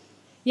 Yeah.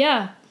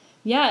 Yeah.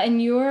 Yeah.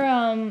 And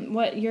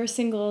your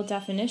single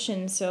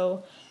definition.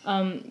 So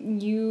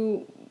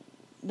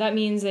that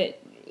means that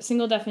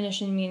single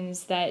definition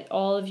means that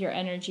all of your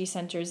energy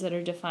centers that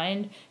are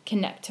defined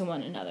connect to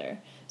one another.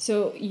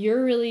 So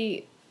you're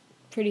really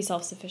pretty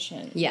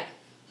self-sufficient. Yeah.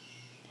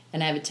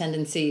 And I have a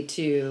tendency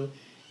to,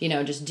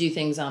 just do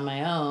things on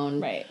my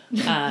own. Right.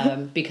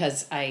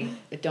 Because I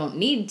don't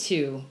need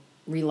to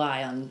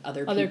rely on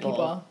other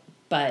people.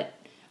 But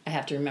I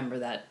have to remember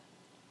that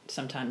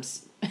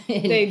sometimes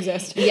they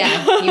exist.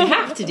 Yeah, you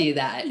have to do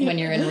that when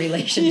you're in a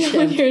relationship.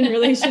 When you're in a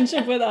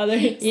relationship with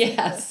others.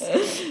 Yes.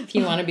 If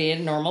you want to be a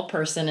normal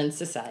person in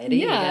society,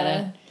 you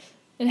gotta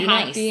and be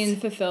happy nice.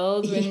 And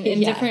fulfilled in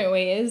different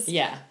ways.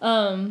 Yeah.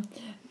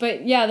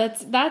 But yeah,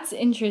 that's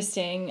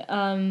interesting.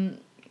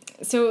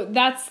 So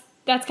that's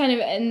kind of,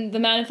 and the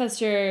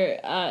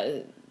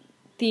manifestor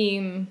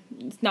theme,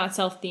 it's not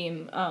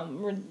self-theme,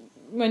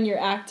 when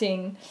you're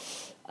acting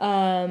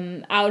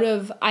out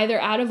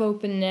of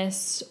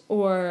openness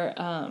or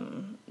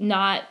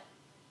not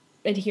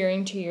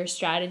adhering to your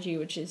strategy,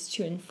 which is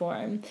to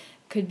inform,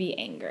 could be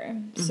anger.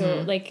 Mm-hmm.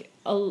 So like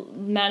a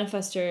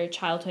manifestor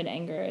childhood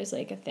anger is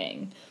like a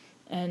thing.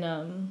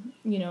 And,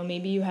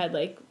 maybe you had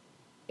like,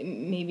 I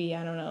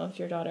don't know if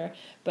your daughter,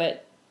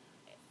 but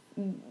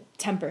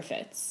temper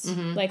fits,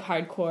 like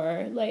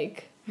hardcore,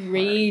 like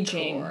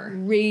raging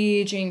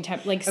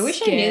temper, like I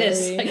wish scary. I knew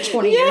this like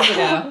 20 years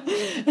ago.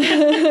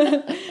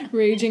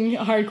 Raging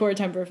hardcore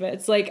temper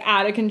fits, like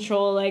out of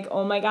control, like,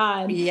 oh my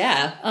God.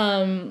 Yeah.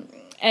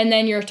 And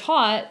then you're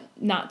taught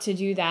not to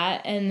do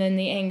that, and then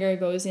the anger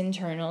goes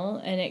internal,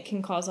 and it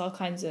can cause all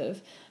kinds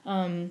of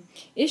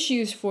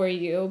issues for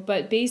you.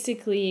 But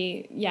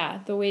basically,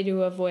 the way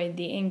to avoid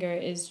the anger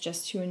is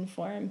just to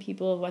inform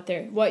people of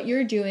what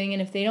you're doing,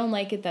 and if they don't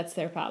like it, that's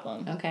their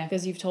problem. Okay.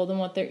 Because you've told them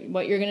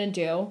what you're gonna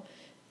do,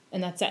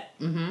 and that's it.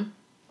 Mm-hmm.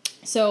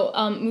 So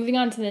moving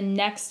on to the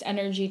next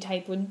energy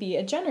type would be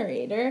a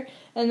generator,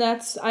 and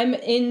I'm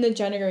in the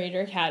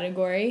generator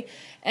category.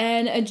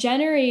 And a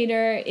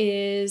generator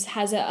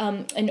has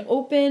an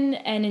open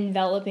and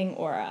enveloping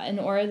aura, an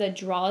aura that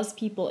draws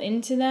people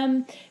into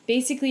them.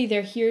 Basically,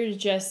 they're here to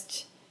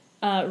just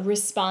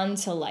respond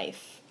to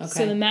life. Okay.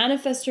 So the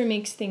manifestor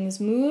makes things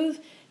move,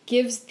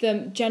 gives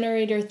the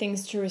generator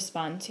things to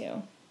respond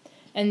to,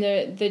 and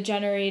the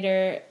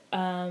generator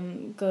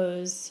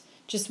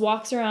just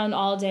walks around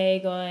all day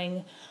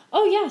going,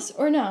 oh, yes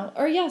or no,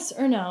 or yes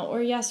or no,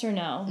 or yes or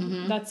no.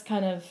 Mm-hmm. That's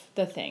kind of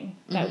the thing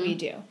that we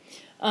do.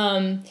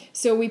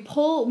 So we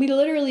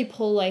literally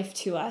pull life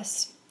to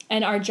us,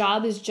 and our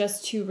job is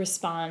just to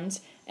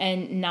respond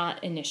and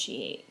not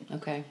initiate.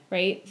 Okay.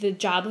 Right? The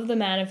job of the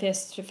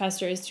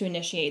manifestor is to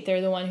initiate. They're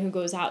the one who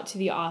goes out to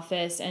the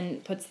office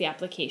and puts the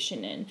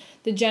application in.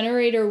 The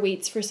generator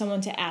waits for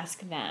someone to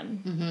ask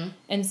them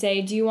and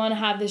say, do you want to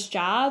have this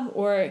job?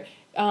 Or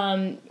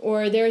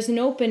there's an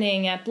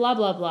opening at blah,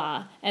 blah,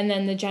 blah. And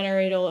then the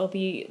generator will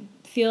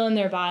feel in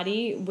their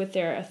body with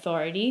their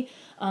authority.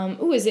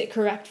 Is it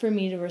correct for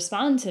me to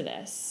respond to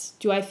this?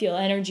 Do I feel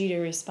energy to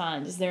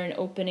respond? Is there an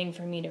opening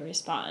for me to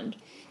respond?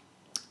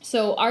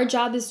 So our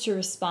job is to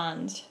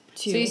respond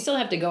to... So you still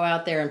have to go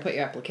out there and put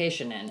your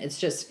application in. It's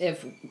just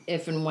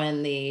if and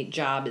when the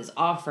job is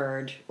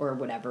offered or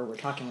whatever we're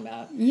talking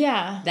about.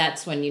 Yeah.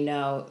 That's when you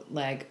know,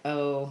 like,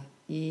 oh...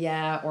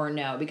 yeah or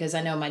no, because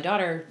I know my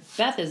daughter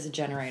Beth is a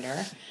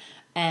generator,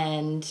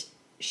 and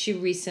she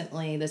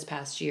recently this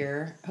past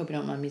year, hope you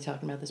don't mind me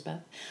talking about this,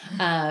 Beth,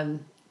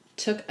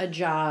 took a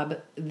job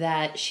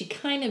that she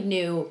kind of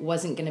knew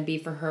wasn't going to be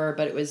for her,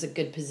 but it was a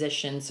good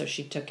position, so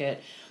she took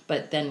it,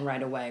 but then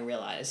right away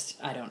realized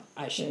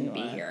I shouldn't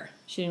be here.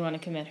 She didn't want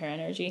to commit her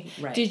energy.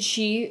 Right. Did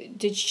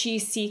she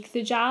seek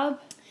the job?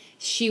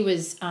 She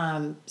was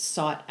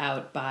sought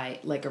out by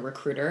like a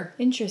recruiter.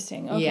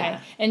 Interesting. Okay. Yeah.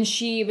 And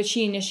she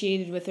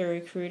initiated with a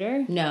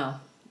recruiter? No.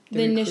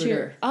 The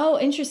recruiter. Oh,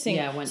 interesting.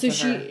 Yeah, went so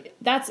to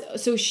her.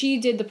 So she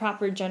did the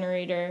proper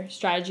generator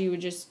strategy,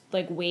 would just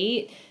like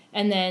wait,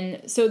 and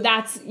then so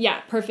that's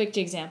perfect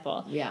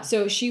example. Yeah.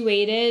 So she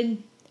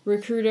waited.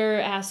 Recruiter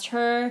asked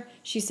her.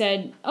 She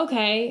said,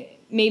 "Okay,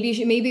 maybe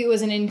it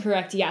was an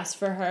incorrect yes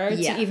for her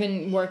to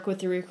even work with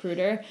the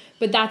recruiter."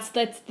 But that's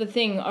the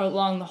thing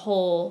along the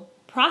whole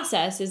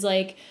process is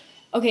like,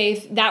 okay,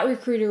 if that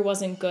recruiter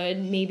wasn't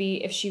good,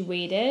 maybe if she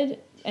waited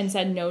and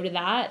said no to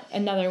that,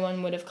 another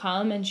one would have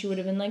come and she would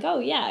have been like, "Oh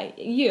yeah,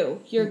 you're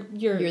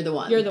the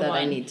one you're the that one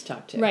I need to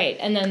talk to." Right.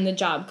 And then the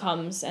job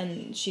comes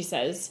and she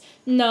says,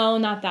 "No,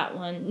 not that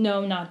one.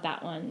 No, not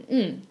that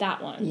one.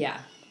 That one." Yeah.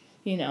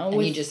 You know,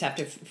 and you just have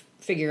to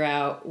figure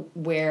out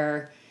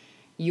where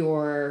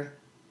your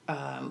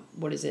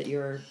what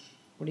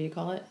do you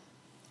call it?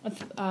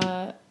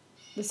 The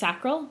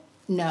sacral?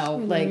 No, Or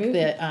like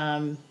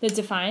the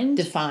defined?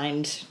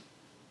 Defined.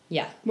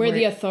 Yeah. Where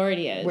the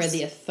authority is. Where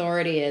the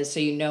authority is, so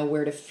you know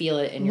where to feel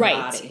it in your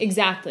body. Right,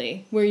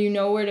 exactly. Where you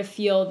know where to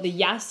feel the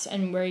yes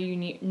and where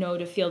you know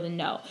to feel the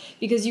no.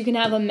 Because you can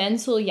have a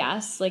mental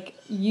yes, like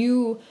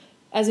you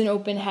as an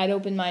open head,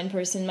 open mind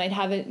person might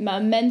have a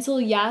mental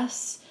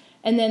yes,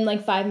 and then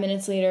like 5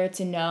 minutes later it's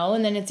a no,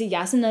 and then it's a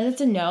yes, and then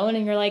it's a no, and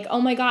then you're like,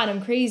 oh my God,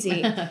 I'm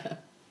crazy.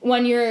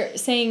 When you're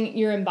saying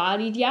your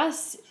embodied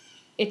yes,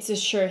 it's a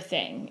sure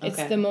thing. Okay.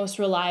 It's the most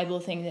reliable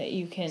thing that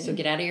you can. So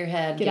get out of your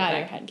head. Get out of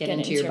your head. Get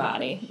into your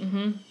body.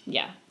 Mm-hmm.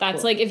 Yeah.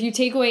 That's cool. Like if you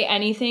take away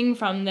anything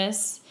from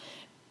this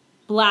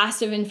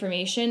blast of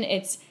information,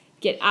 it's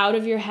get out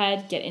of your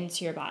head, get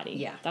into your body.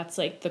 Yeah. That's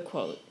like the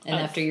quote. And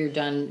after you're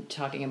done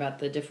talking about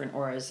the different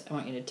auras, I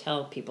want you to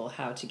tell people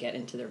how to get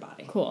into their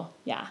body. Cool.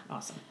 Yeah.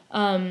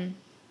 Awesome.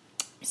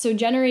 So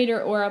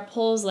generator aura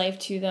pulls life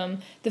to them.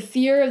 The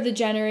fear of the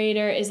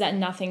generator is that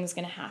nothing's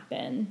going to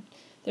happen.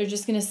 They're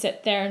just going to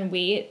sit there and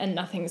wait and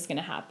nothing's going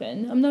to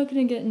happen. I'm not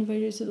going to get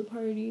invited to the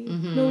party.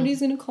 Mm-hmm. Nobody's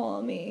going to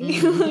call me.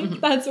 Mm-hmm.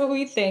 Like, that's what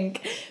we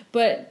think.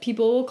 But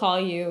people will call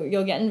you.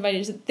 You'll get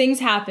invited to things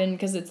happen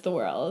because it's the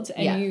world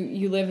and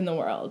you live in the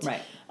world.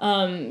 Right.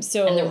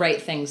 So and the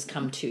right things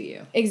come to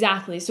you.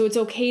 Exactly. So it's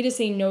okay to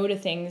say no to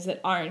things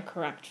that aren't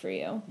correct for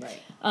you.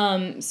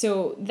 Right.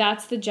 So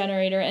that's the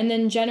generator. And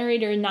then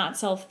generator not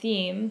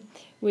self-theme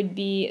would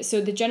be, so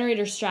the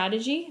generator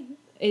strategy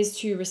is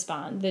to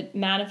respond. The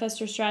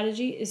manifestor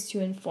strategy is to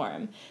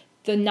inform.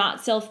 The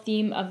not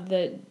self-theme of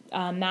the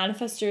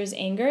manifestor is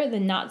anger. The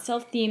not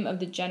self-theme of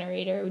the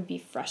generator would be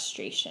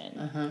frustration.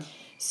 Uh-huh.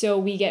 So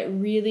we get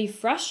really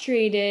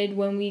frustrated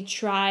when we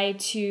try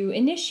to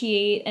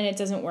initiate and it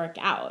doesn't work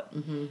out,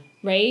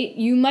 right?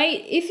 You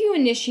might, if you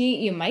initiate,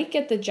 you might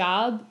get the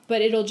job,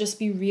 but it'll just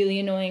be really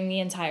annoying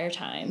the entire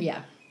time.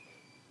 Yeah.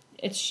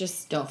 It's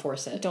just... Don't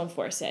force it. Don't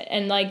force it.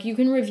 And, like, you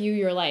can review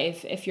your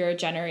life if you're a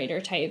generator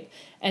type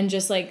and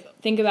just, like,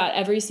 think about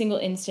every single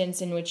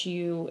instance in which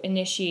you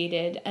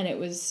initiated and it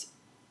was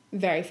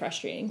very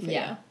frustrating for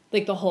you.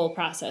 Like, the whole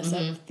process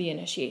of the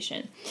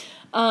initiation.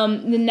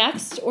 The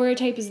next aura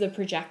type is the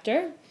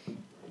projector,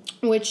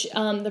 which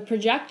the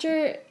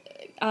projector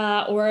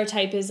aura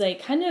type is,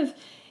 like, kind of...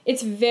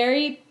 It's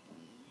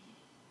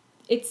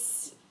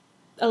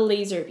a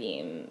laser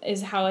beam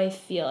is how I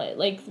feel it.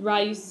 Like Ra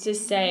used to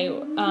say,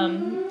 you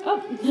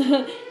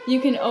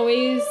can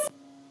always...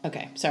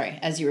 Okay, sorry,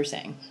 as you were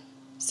saying.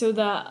 So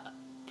the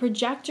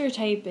projector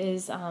type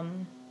is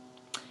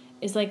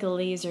like a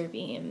laser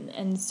beam.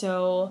 And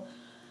so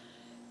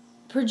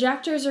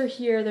projectors are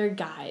here, they're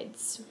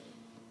guides.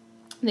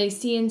 They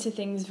see into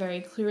things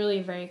very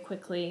clearly, very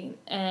quickly.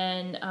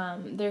 And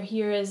they're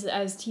here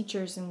as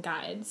teachers and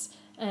guides.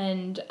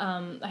 And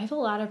I have a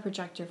lot of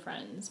projector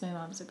friends. My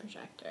mom's a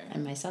projector.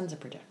 And my son's a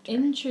projector.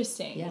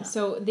 Interesting. Yeah.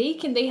 So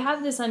they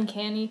have this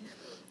uncanny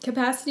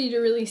capacity to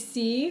really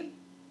see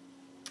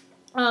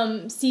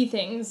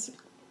things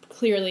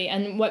clearly.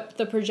 And what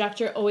the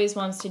projector always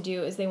wants to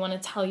do is they want to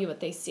tell you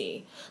what they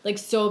see. Like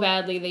so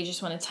badly, they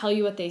just want to tell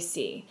you what they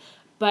see.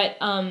 But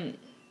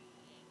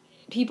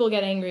people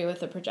get angry with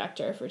the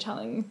projector for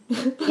telling.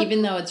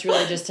 Even though it's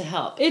really just to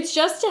help. It's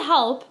just to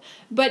help,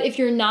 but if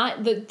you're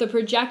not, the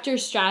projector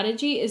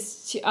strategy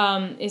is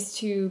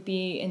to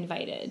be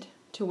invited,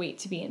 to wait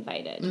to be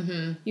invited.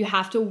 Mm-hmm. You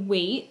have to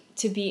wait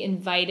to be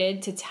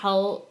invited to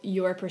tell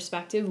your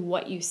perspective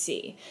what you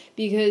see,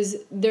 because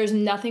there's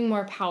nothing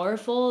more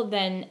powerful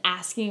than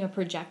asking a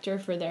projector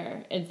for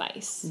their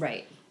advice.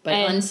 Right. But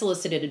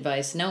unsolicited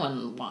advice, no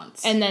one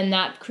wants. And then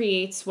that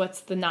creates what's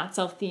the not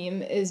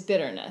self-theme is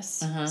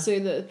bitterness. Uh-huh. So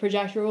the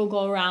projector will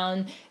go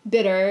around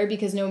bitter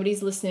because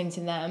nobody's listening to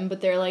them, but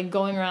they're like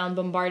going around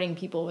bombarding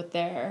people with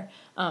their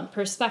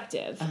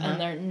perspective, and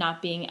they're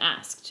not being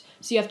asked.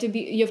 So you have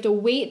to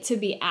wait to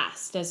be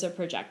asked as a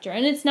projector.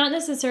 And it's not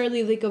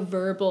necessarily like a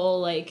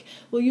verbal, like,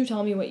 well, you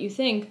tell me what you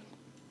think.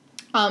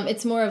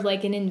 It's more of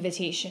like an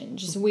invitation.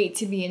 Just wait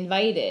to be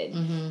invited.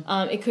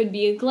 Mm-hmm. It could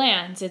be a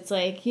glance. It's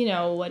like,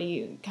 what do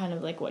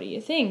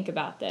you think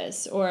about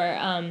this?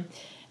 Or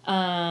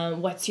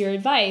what's your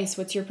advice?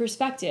 What's your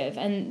perspective?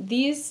 And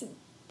these,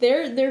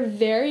 they're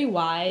very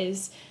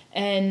wise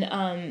and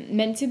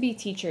meant to be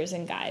teachers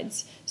and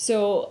guides.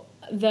 So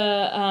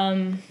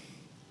and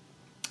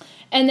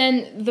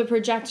then the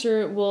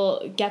projector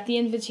will get the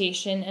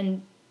invitation,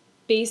 and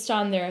based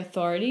on their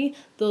authority,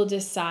 they'll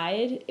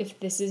decide if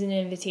this is an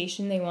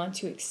invitation they want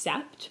to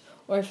accept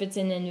or if it's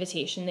an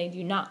invitation they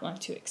do not want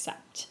to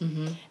accept.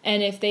 Mm-hmm.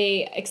 And if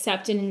they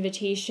accept an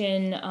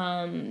invitation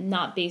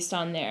not based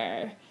on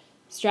their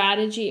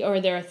strategy or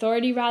their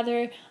authority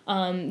rather,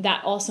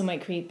 that also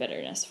might create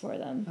bitterness for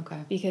them. Okay.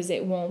 Because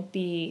it won't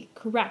be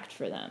correct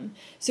for them.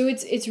 So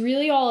it's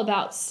really all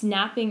about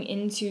snapping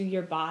into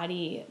your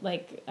body,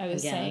 like I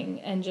was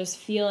saying, and just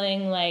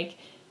feeling like,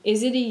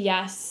 is it a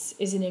yes?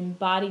 Is it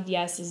embodied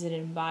yes? Is it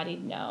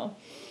embodied no?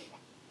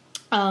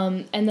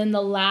 And then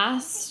the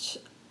last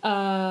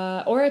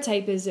aura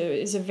type is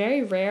a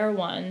very rare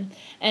one.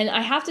 And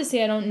I have to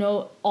say I don't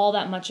know all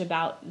that much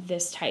about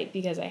this type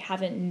because I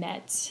haven't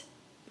met...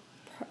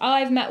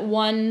 I've met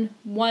one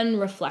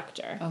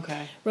reflector.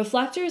 Okay.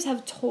 Reflectors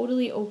have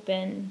totally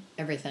open...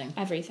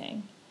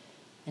 Everything.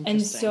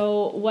 And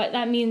so what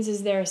that means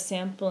is they're a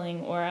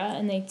sampling aura,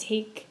 and they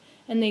take...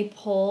 and they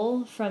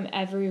pull from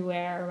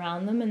everywhere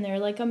around them, and they're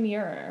like a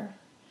mirror.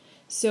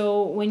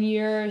 So when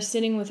you're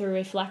sitting with a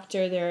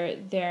reflector,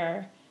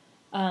 they're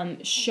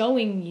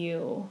showing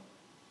you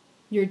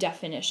your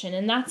definition.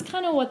 And that's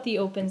kind of what the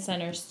open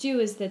centers do,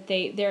 is that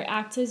they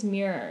act as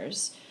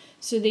mirrors.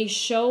 So they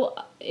show,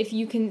 if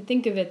you can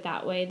think of it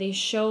that way, they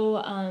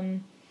show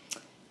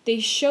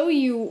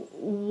you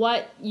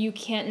what you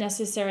can't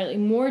necessarily,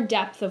 more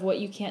depth of what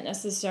you can't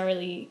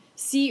necessarily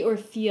see or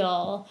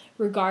feel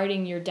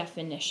regarding your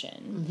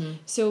definition. Mm-hmm.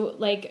 So,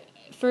 like,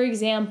 for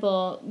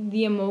example,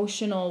 the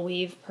emotional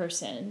wave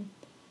person,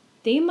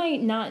 they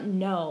might not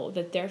know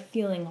that they're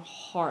feeling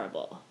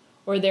horrible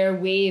or their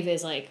wave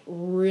is, like,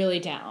 really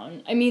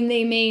down. I mean,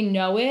 they may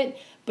know it,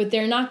 but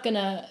they're not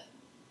gonna...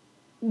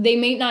 They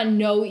may not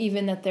know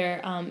even that they're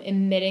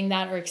emitting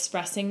that or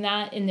expressing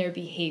that in their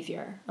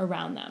behavior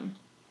around them.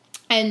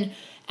 And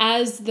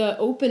as the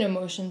open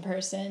emotion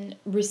person,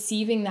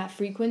 receiving that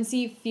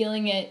frequency,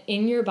 feeling it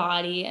in your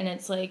body, and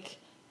it's like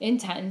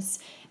intense,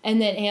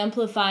 and then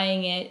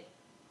amplifying it,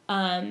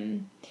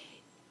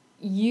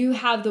 you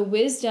have the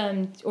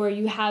wisdom or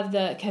you have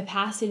the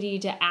capacity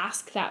to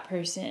ask that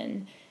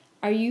person,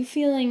 are you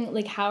feeling,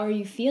 like, how are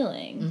you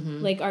feeling?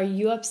 Mm-hmm. Like, are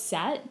you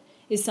upset?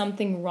 Is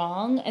something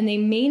wrong? And they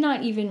may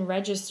not even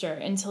register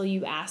until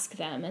you ask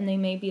them. And they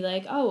may be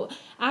like, oh,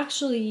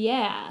 actually,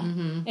 yeah.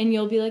 Mm-hmm. And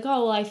you'll be like,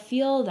 oh, well, I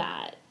feel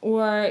that.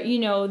 Or, you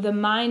know, the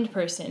mind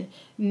person,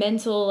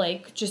 mental,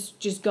 like,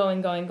 just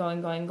going.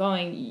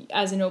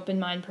 As an open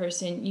mind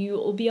person, you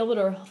will be able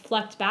to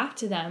reflect back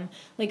to them.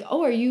 Like,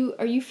 oh, are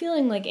you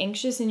feeling, like,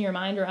 anxious in your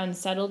mind or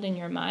unsettled in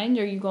your mind?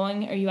 Are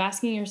you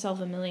asking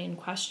yourself a million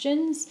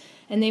questions?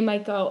 And they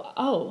might go,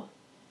 oh,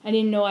 I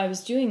didn't know I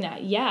was doing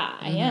that. Yeah,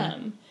 I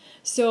am.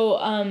 So,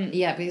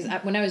 yeah, because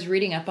when I was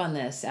reading up on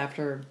this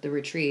after the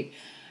retreat,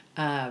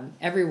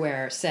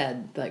 everywhere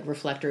said, like,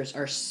 reflectors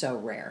are so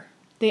rare.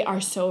 They are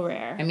so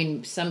rare. I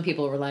mean, some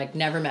people were like,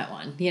 never met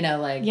one, you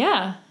know, like,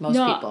 most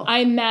people.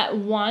 I met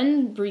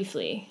one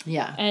briefly.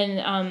 Yeah.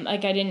 And,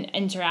 like, I didn't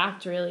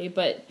interact really,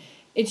 but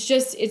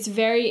it's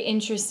very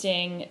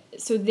interesting.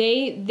 So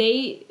they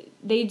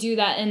do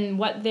that, and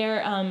what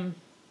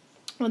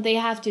they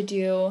have to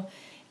do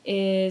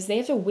is they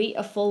have to wait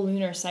a full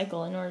lunar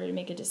cycle in order to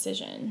make a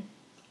decision.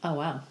 Oh,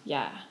 wow.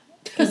 Yeah.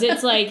 Because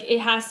it's like, it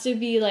has to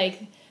be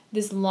like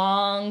this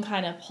long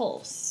kind of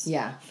pulse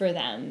for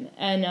them.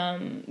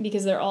 And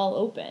because they're all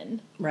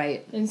open.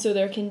 Right. And so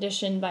they're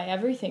conditioned by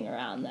everything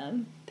around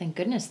them. Thank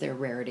goodness they're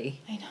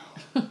rarity. I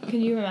know.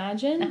 Can you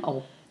imagine?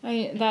 No.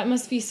 That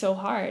must be so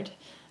hard.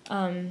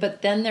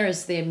 But then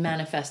there's the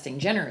manifesting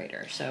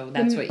generator. So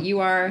that's what you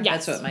are.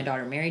 Yes. That's what my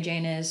daughter Mary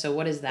Jane is. So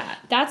what is that?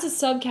 That's a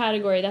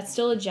subcategory. That's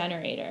still a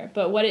generator.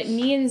 But what it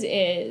means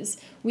is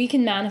we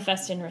can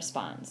manifest in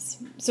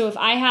response. So if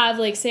I have,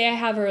 like, say I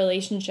have a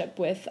relationship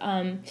with,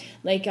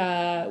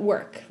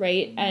 work,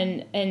 right?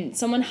 And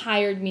someone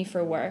hired me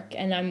for work,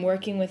 and I'm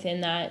working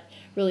within that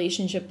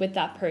relationship with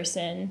that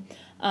person.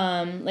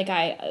 Like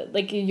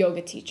a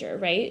yoga teacher,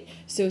 right?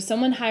 So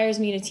someone hires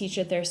me to teach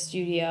at their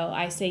studio.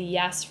 I say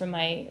yes from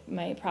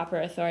my proper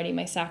authority,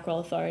 my sacral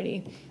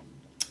authority.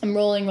 I'm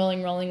rolling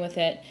with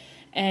it.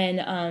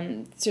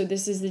 And so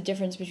this is the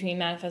difference between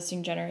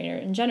manifesting generator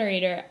and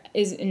generator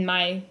is, in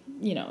my,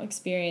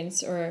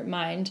 experience or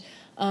mind.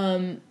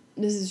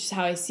 This is just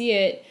how I see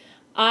it.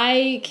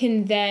 I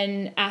can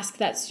then ask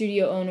that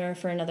studio owner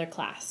for another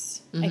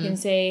class. Mm-hmm. I can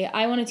say,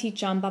 I want to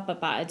teach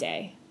Jambapa a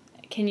day.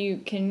 Can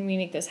we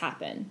make this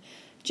happen?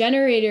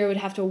 Generator would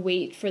have to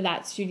wait for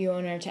that studio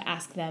owner to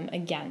ask them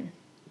again.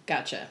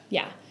 Gotcha.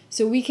 Yeah.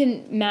 So we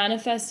can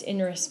manifest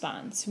in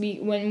response.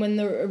 When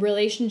the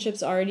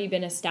relationship's already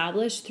been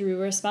established through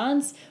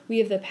response, we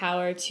have the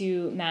power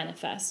to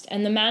manifest.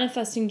 And the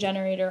manifesting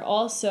generator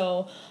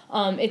also,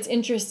 it's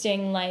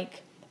interesting,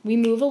 like, we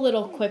move a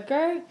little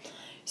quicker.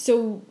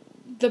 So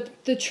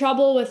the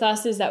trouble with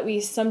us is that we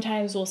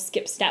sometimes will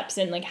skip steps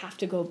and, like, have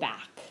to go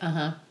back.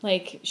 Uh-huh.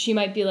 Like, she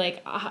might be,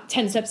 like,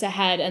 10 steps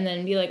ahead and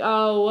then be like,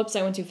 oh, whoops,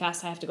 I went too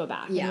fast, I have to go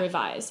back and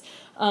revise.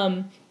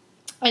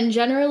 And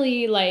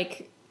generally,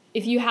 like,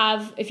 if you're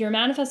a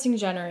manifesting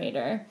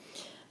generator,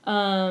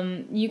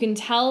 you can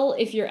tell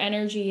if your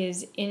energy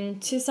is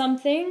into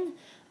something,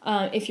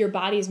 if your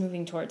body is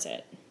moving towards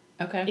it.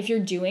 Okay. If you're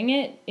doing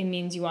it, it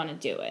means you want to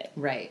do it.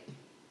 Right.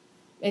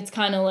 It's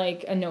kind of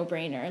like a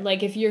no-brainer.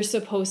 Like, if you're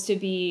supposed to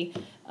be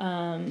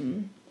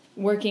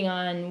working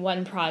on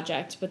one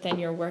project, but then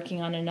you're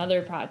working on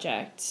another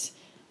project,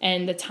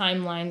 and the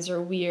timelines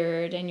are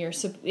weird,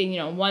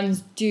 and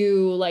one's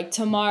due like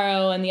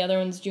tomorrow and the other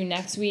one's due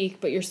next week,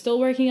 but you're still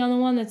working on the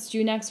one that's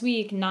due next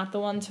week, not the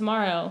one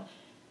tomorrow.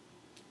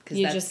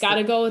 You just got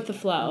to go with the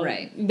flow.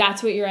 Right.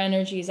 That's what your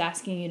energy is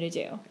asking you to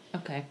do.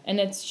 Okay. And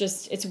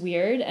it's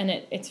weird, and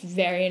it's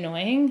very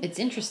annoying. It's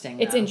interesting,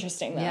 though. It's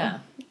interesting, though. Yeah.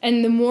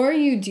 And the more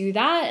you do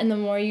that, and the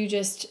more you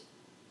just,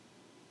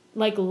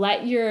 like,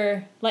 let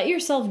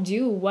yourself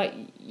do what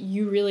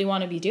you really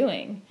want to be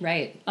doing.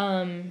 Right.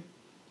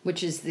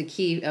 Which is the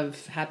key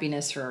of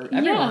happiness for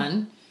everyone.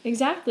 Yeah,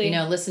 exactly.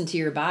 Listen to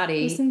your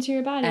body. Listen to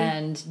your body.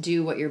 And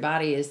do what your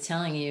body is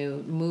telling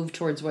you. Move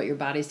towards what your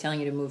body's telling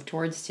you to move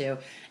towards to.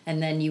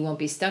 And then you won't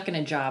be stuck in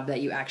a job that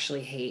you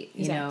actually hate.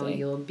 Exactly.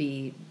 You'll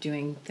be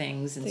doing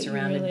things and that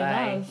surrounded you really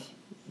by... love.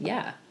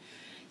 Yeah.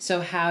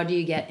 So how do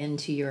you get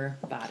into your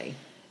body?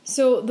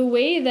 So the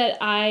way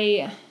that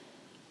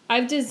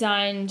I've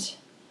designed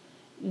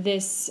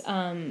this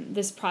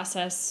this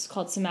process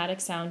called somatic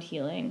sound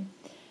healing.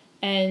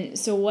 And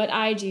so what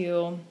I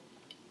do,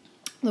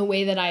 the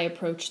way that I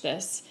approach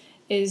this,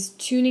 is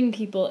tuning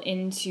people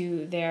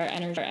into their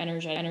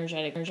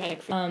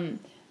energetic,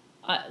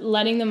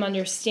 letting them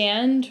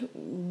understand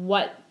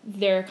what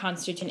their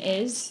constitution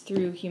is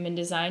through human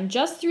design,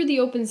 just through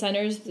the open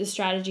centers, the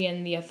strategy,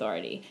 and the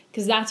authority,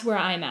 because that's where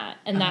I'm at,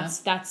 and that's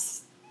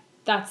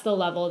the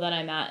level that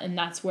I'm at, and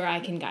that's where I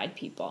can guide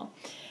people.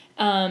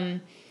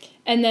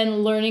 And then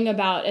learning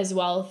about, as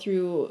well,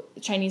 through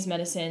Chinese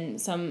medicine,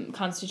 some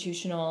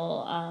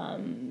constitutional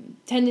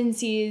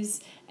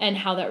tendencies and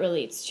how that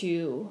relates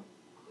to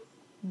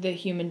the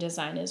human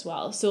design as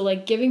well. So,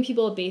 like, giving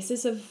people a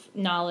basis of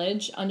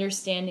knowledge,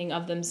 understanding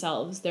of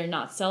themselves, their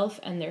not self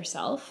and their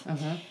self.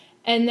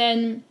 And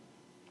then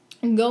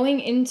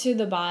going into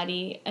the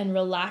body and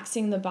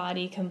relaxing the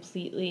body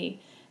completely,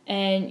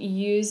 and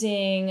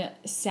using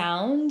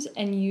sound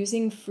and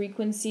using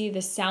frequency,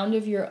 the sound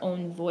of your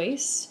own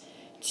voice,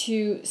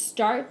 to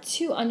start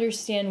to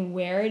understand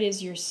where it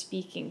is you're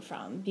speaking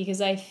from.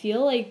 Because I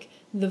feel like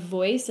the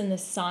voice and the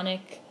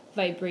sonic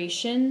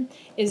vibration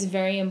is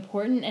very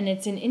important, and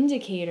it's an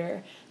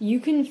indicator. You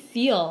can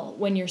feel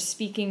when you're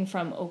speaking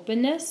from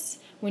openness,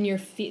 when you're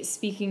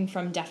speaking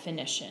from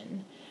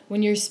definition.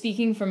 When you're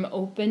speaking from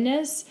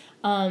openness,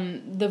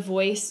 the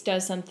voice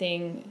does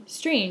something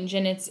strange,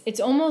 and it's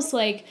almost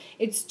like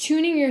it's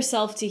tuning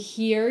yourself to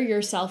hear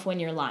yourself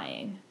when you're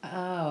lying.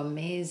 Oh,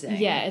 amazing.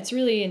 Yeah, it's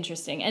really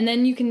interesting. And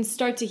then you can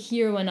start to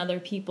hear when other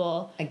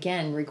people...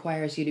 Again,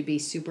 requires you to be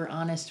super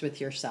honest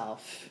with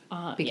yourself.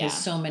 Because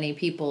so many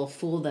people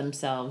fool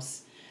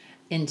themselves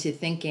into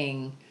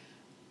thinking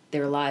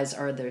their lies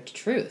are the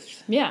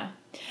truth. Yeah.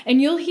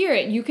 And you'll hear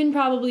it. You can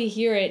probably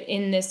hear it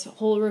in this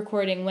whole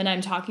recording when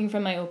I'm talking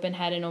from my open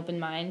head and open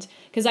mind.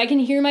 Because I can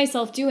hear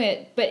myself do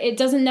it, but it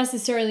doesn't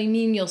necessarily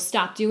mean you'll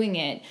stop doing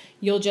it.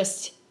 You'll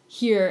just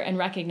hear and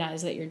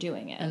recognize that you're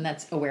doing it. And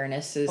that's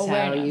awareness is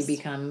how you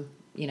become,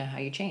 how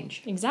you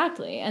change.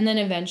 Exactly. And then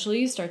eventually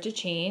you start to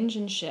change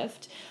and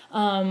shift.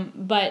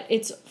 But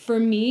it's, for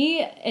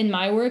me, in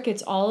my work,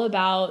 it's all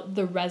about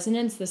the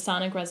resonance, the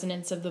sonic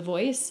resonance of the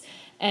voice,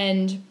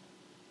 and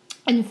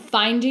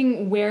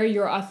finding where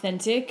your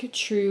authentic,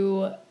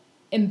 true,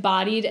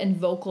 embodied, and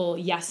vocal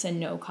yes and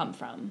no come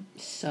from.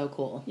 So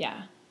cool.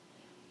 Yeah.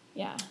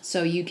 Yeah.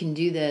 So you can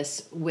do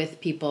this with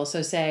people.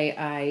 So say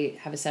I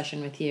have a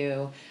session with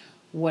you.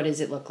 What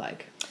does it look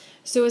like?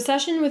 So a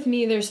session with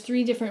me, there's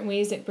 3 different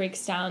ways it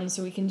breaks down.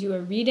 So we can do a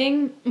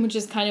reading, which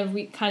is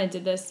we kind of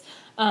did this,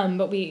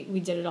 but we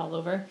did it all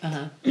over.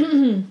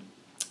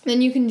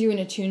 Then you can do an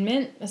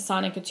attunement, a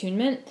sonic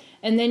attunement,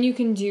 and then you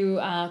can do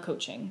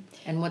coaching.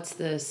 And what's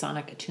the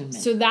sonic attunement?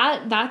 So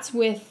that's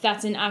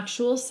an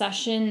actual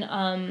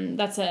session.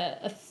 That's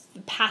a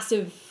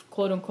passive,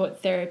 quote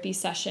unquote, therapy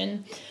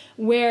session,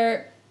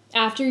 where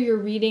after your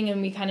reading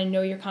and we kind of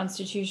know your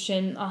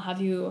constitution, I'll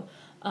have you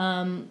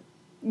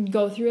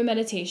go through a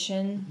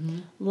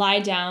meditation, lie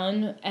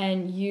down,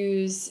 and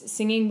use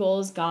singing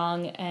bowls,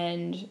 gong,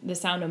 and the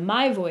sound of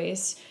my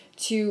voice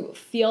to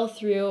feel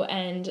through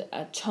and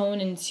tone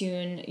and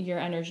tune your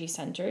energy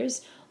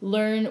centers.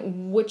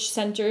 Learn which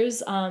centers,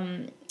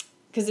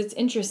 because it's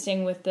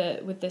interesting with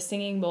the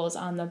singing bowls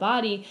on the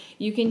body,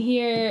 you can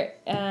hear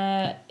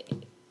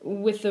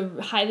with the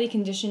highly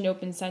conditioned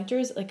open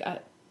centers like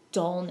a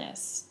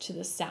dullness to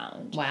the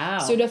sound. Wow.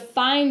 So to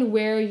find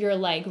where you're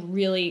like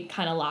really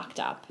kind of locked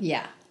up.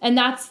 Yeah. And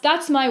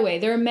that's my way.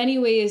 There are many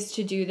ways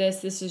to do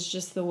this. This is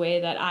just the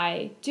way that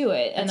I do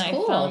it. That's and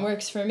cool. I found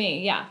works for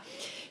me. Yeah.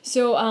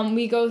 So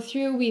we go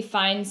through, we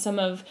find some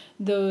of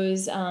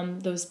those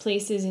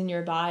places in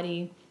your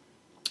body.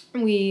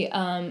 We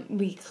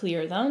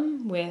clear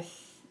them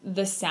with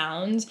the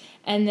sound,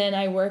 and then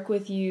I work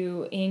with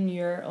you in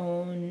your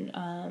own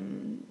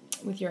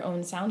with your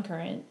own sound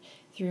current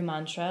through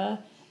mantra,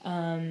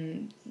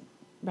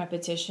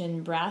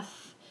 repetition,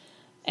 breath,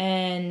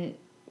 and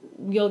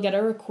you'll get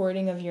a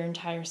recording of your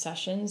entire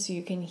session, so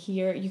you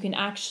can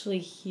actually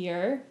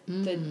hear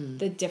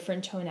the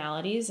different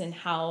tonalities and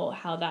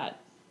how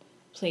that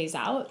plays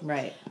out.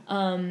 Right.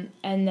 And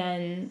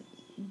then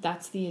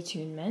that's the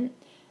attunement.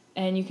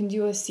 And you can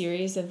do a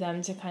series of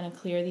them to kind of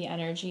clear the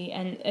energy,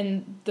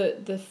 and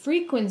the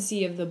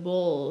frequency of the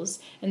bowls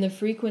and the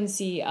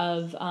frequency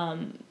of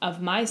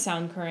my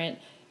sound current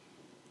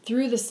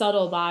through the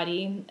subtle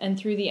body and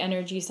through the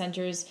energy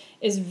centers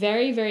is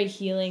very, very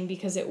healing,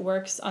 because it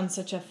works on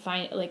such a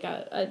fine, like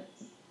a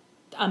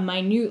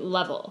minute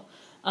level,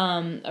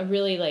 a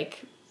really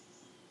like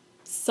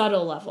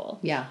subtle level.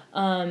 Yeah.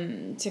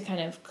 To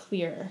kind of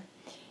clear.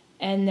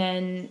 And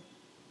then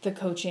the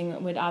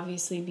coaching would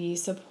obviously be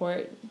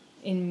support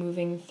in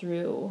moving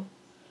through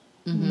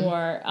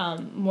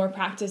more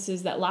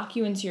practices that lock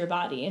you into your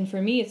body. And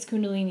for me, it's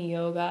Kundalini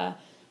yoga,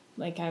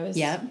 like I was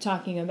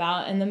talking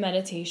about, and the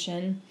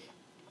meditation.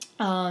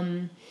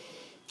 And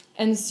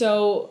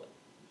so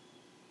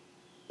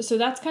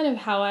that's kind of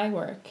how I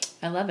work.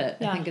 I love it.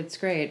 Yeah. I think it's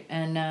great.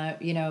 And,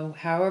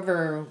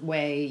 however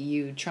way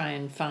you try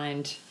and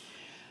find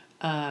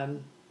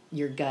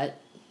your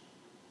gut,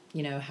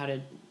 how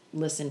to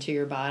listen to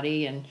your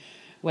body, and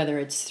whether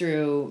it's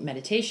through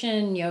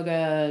meditation,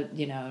 yoga,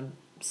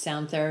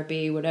 sound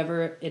therapy,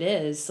 whatever it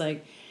is,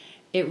 like,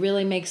 it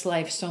really makes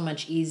life so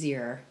much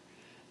easier.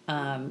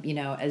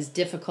 As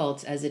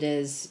difficult as it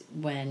is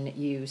when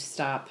you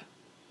stop,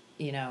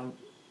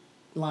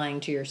 lying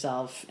to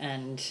yourself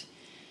and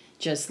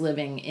just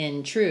living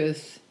in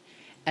truth,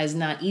 as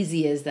not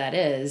easy as that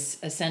is,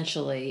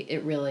 essentially,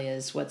 it really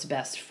is what's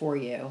best for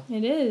you.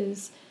 It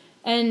is.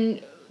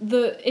 And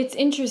it's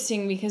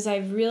interesting, because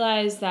I've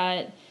realized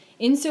that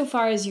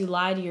insofar as you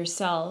lie to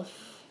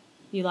yourself,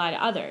 you lie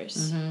to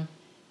others. Mm-hmm.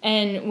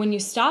 And when you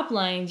stop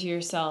lying to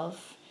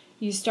yourself,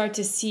 you start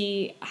to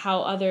see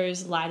how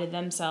others lie to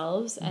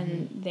themselves,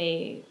 and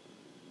they,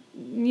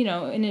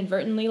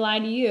 inadvertently lie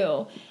to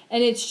you.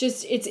 And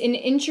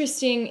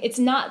it's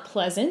not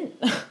pleasant.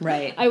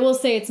 Right. I will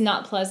say it's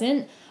not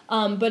pleasant,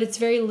 but it's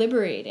very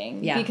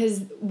liberating. Yeah.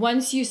 Because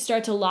once you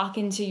start to lock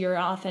into your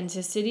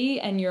authenticity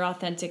and your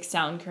authentic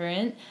sound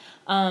current,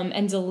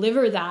 and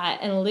deliver that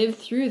and live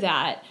through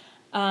that,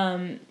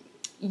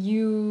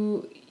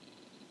 you're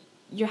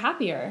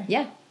happier.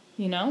 Yeah.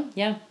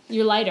 Yeah.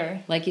 You're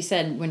lighter. Like you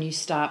said, when you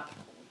stop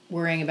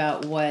worrying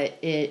about what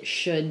it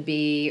should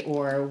be,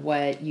 or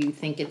what you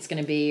think it's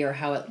going to be, or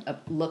how it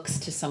looks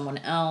to someone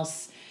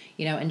else,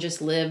 and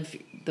just live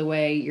the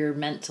way you're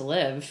meant to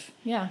live.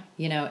 Yeah.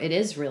 It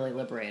is really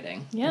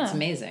liberating. Yeah. It's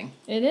amazing.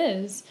 It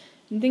is.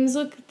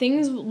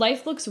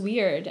 Life looks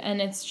weird,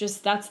 and it's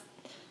just, it's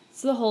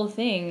the whole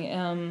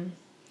thing.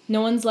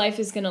 No one's life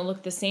is going to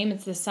look the same.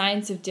 It's the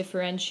science of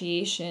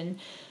differentiation.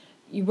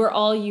 We're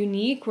all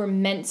unique. We're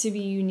meant to be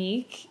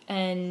unique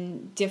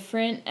and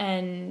different,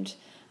 and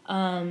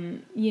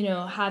having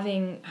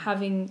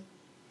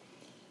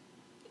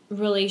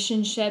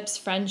relationships,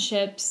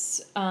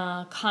 friendships,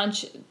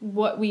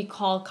 what we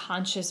call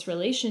conscious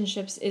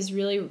relationships, is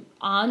really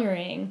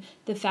honoring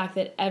the fact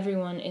that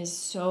everyone is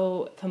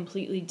so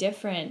completely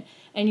different,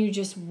 and you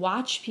just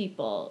watch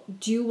people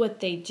do what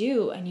they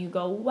do, and you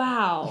go,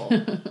 wow.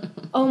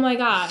 Oh my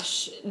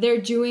gosh, they're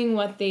doing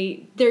what they're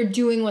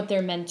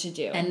meant to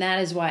do. And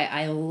that is why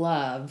I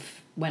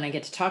love when I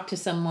get to talk to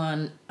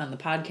someone on the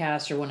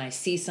podcast, or when I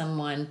see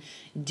someone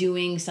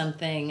doing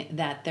something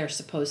that they're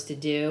supposed to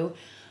do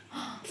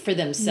for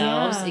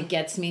themselves. Yeah. It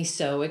gets me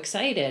so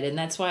excited. And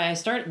that's why I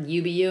start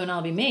You Be You and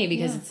I'll Be Me,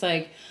 because it's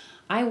like,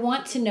 I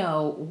want to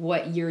know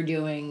what you're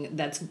doing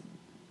that's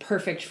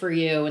perfect for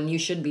you, and you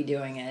should be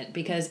doing it,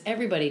 because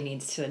everybody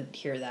needs to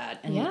hear that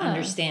and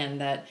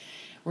understand that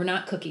we're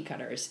not cookie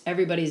cutters.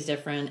 Everybody's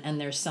different, and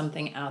there's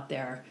something out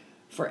there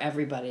for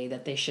everybody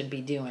that they should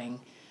be doing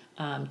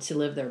to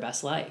live their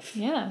best life.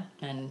 Yeah.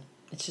 And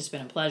it's just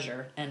been a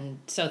pleasure, and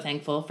so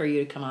thankful for you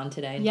to come on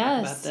today and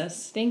talk about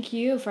this. Thank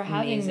you for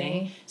having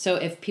me. So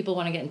if people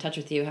want to get in touch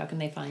with you, how can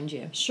they find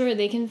you? Sure,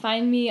 they can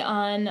find me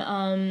on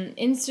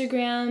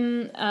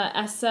Instagram,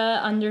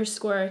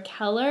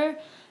 Essa_Keller.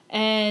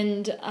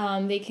 And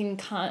they can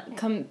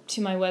come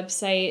to my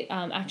website.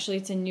 Actually,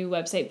 it's a new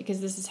website,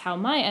 because this is how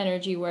my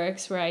energy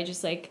works, where I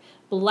just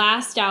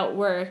blast out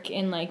work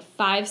in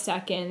 5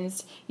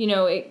 seconds.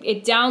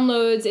 It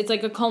downloads. It's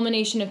like a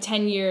culmination of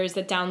 10 years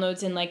that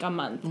downloads in a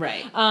month.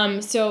 Right.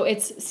 So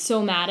it's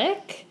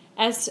Somatic,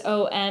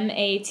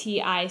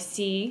 SOMATIC,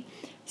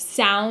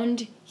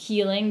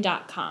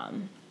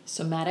 soundhealing.com.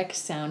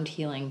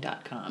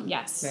 SomaticSoundHealing.com.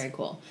 Yes. Very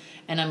cool.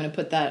 And I'm going to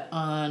put that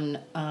on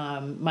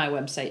my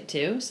website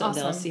too, so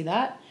they'll see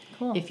that.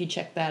 Cool. If you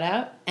check that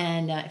out.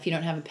 And if you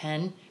don't have a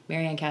pen,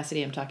 Marianne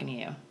Cassidy, I'm talking to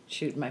you.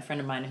 Shoot, my friend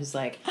of mine who's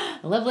like, I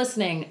love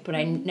listening, but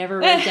I never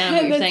write down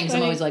what you're saying, so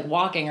I'm always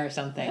walking or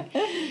something.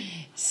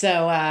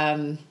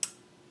 So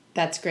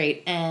that's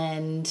great.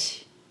 And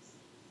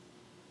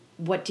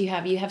what do you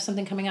have? You have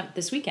something coming up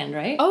this weekend,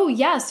 right? Oh,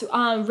 yes.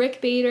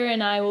 Rick Bader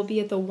and I will be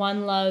at the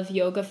One Love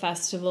Yoga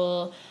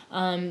Festival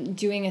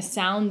doing a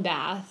sound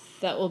bath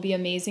that will be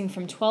amazing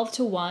from 12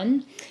 to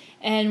 1.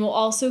 And we'll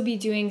also be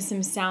doing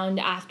some sound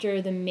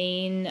after the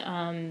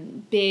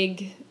main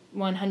big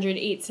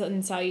 108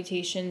 Sun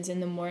Salutations in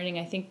the morning.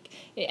 I think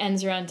it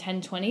ends around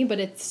 10:20, but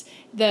it's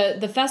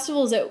the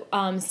festival's at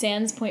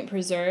Sands Point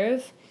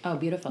Preserve. Oh,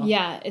 beautiful.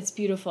 Yeah, it's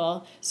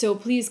beautiful. So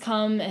please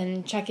come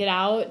and check it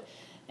out.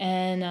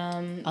 And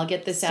I'll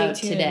get this stay out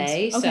tuned.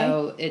 today. Okay.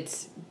 So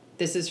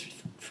this is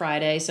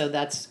Friday, so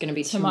that's going to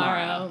be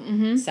tomorrow.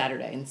 Mm-hmm.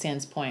 Saturday in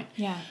Sands Point.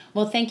 Yeah.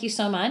 Well, thank you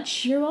so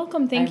much. You're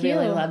welcome. Thank you. I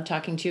really love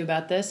talking to you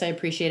about this. I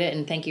appreciate it,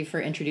 and thank you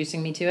for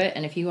introducing me to it.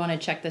 And if you want to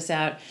check this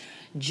out,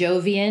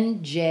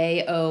 Jovian,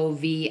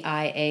 Jovian,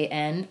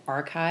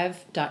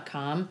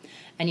 archive.com,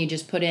 and you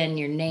just put in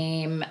your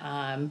name,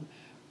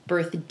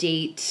 birth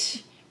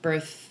date,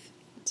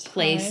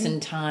 birthplace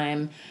and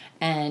time,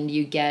 and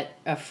you get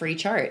a free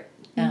chart.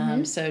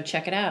 So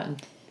check it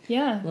out.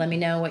 Yeah. Let me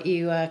know what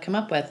you come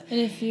up with. And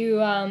if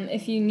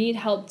you need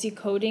help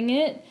decoding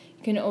it,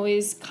 you can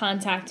always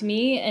contact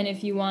me. And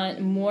if you want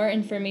more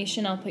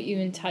information, I'll put you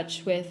in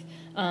touch with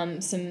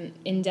some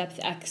in-depth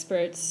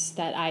experts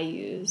that I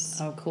use.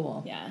 Oh,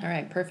 cool. Yeah. All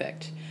right,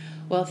 perfect.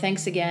 Well,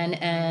 thanks again.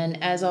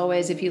 And as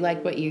always, if you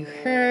liked what you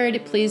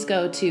heard, please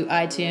go to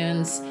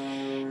iTunes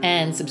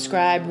and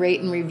subscribe,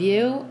 rate, and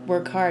review.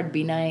 Work hard,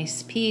 be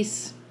nice.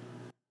 Peace.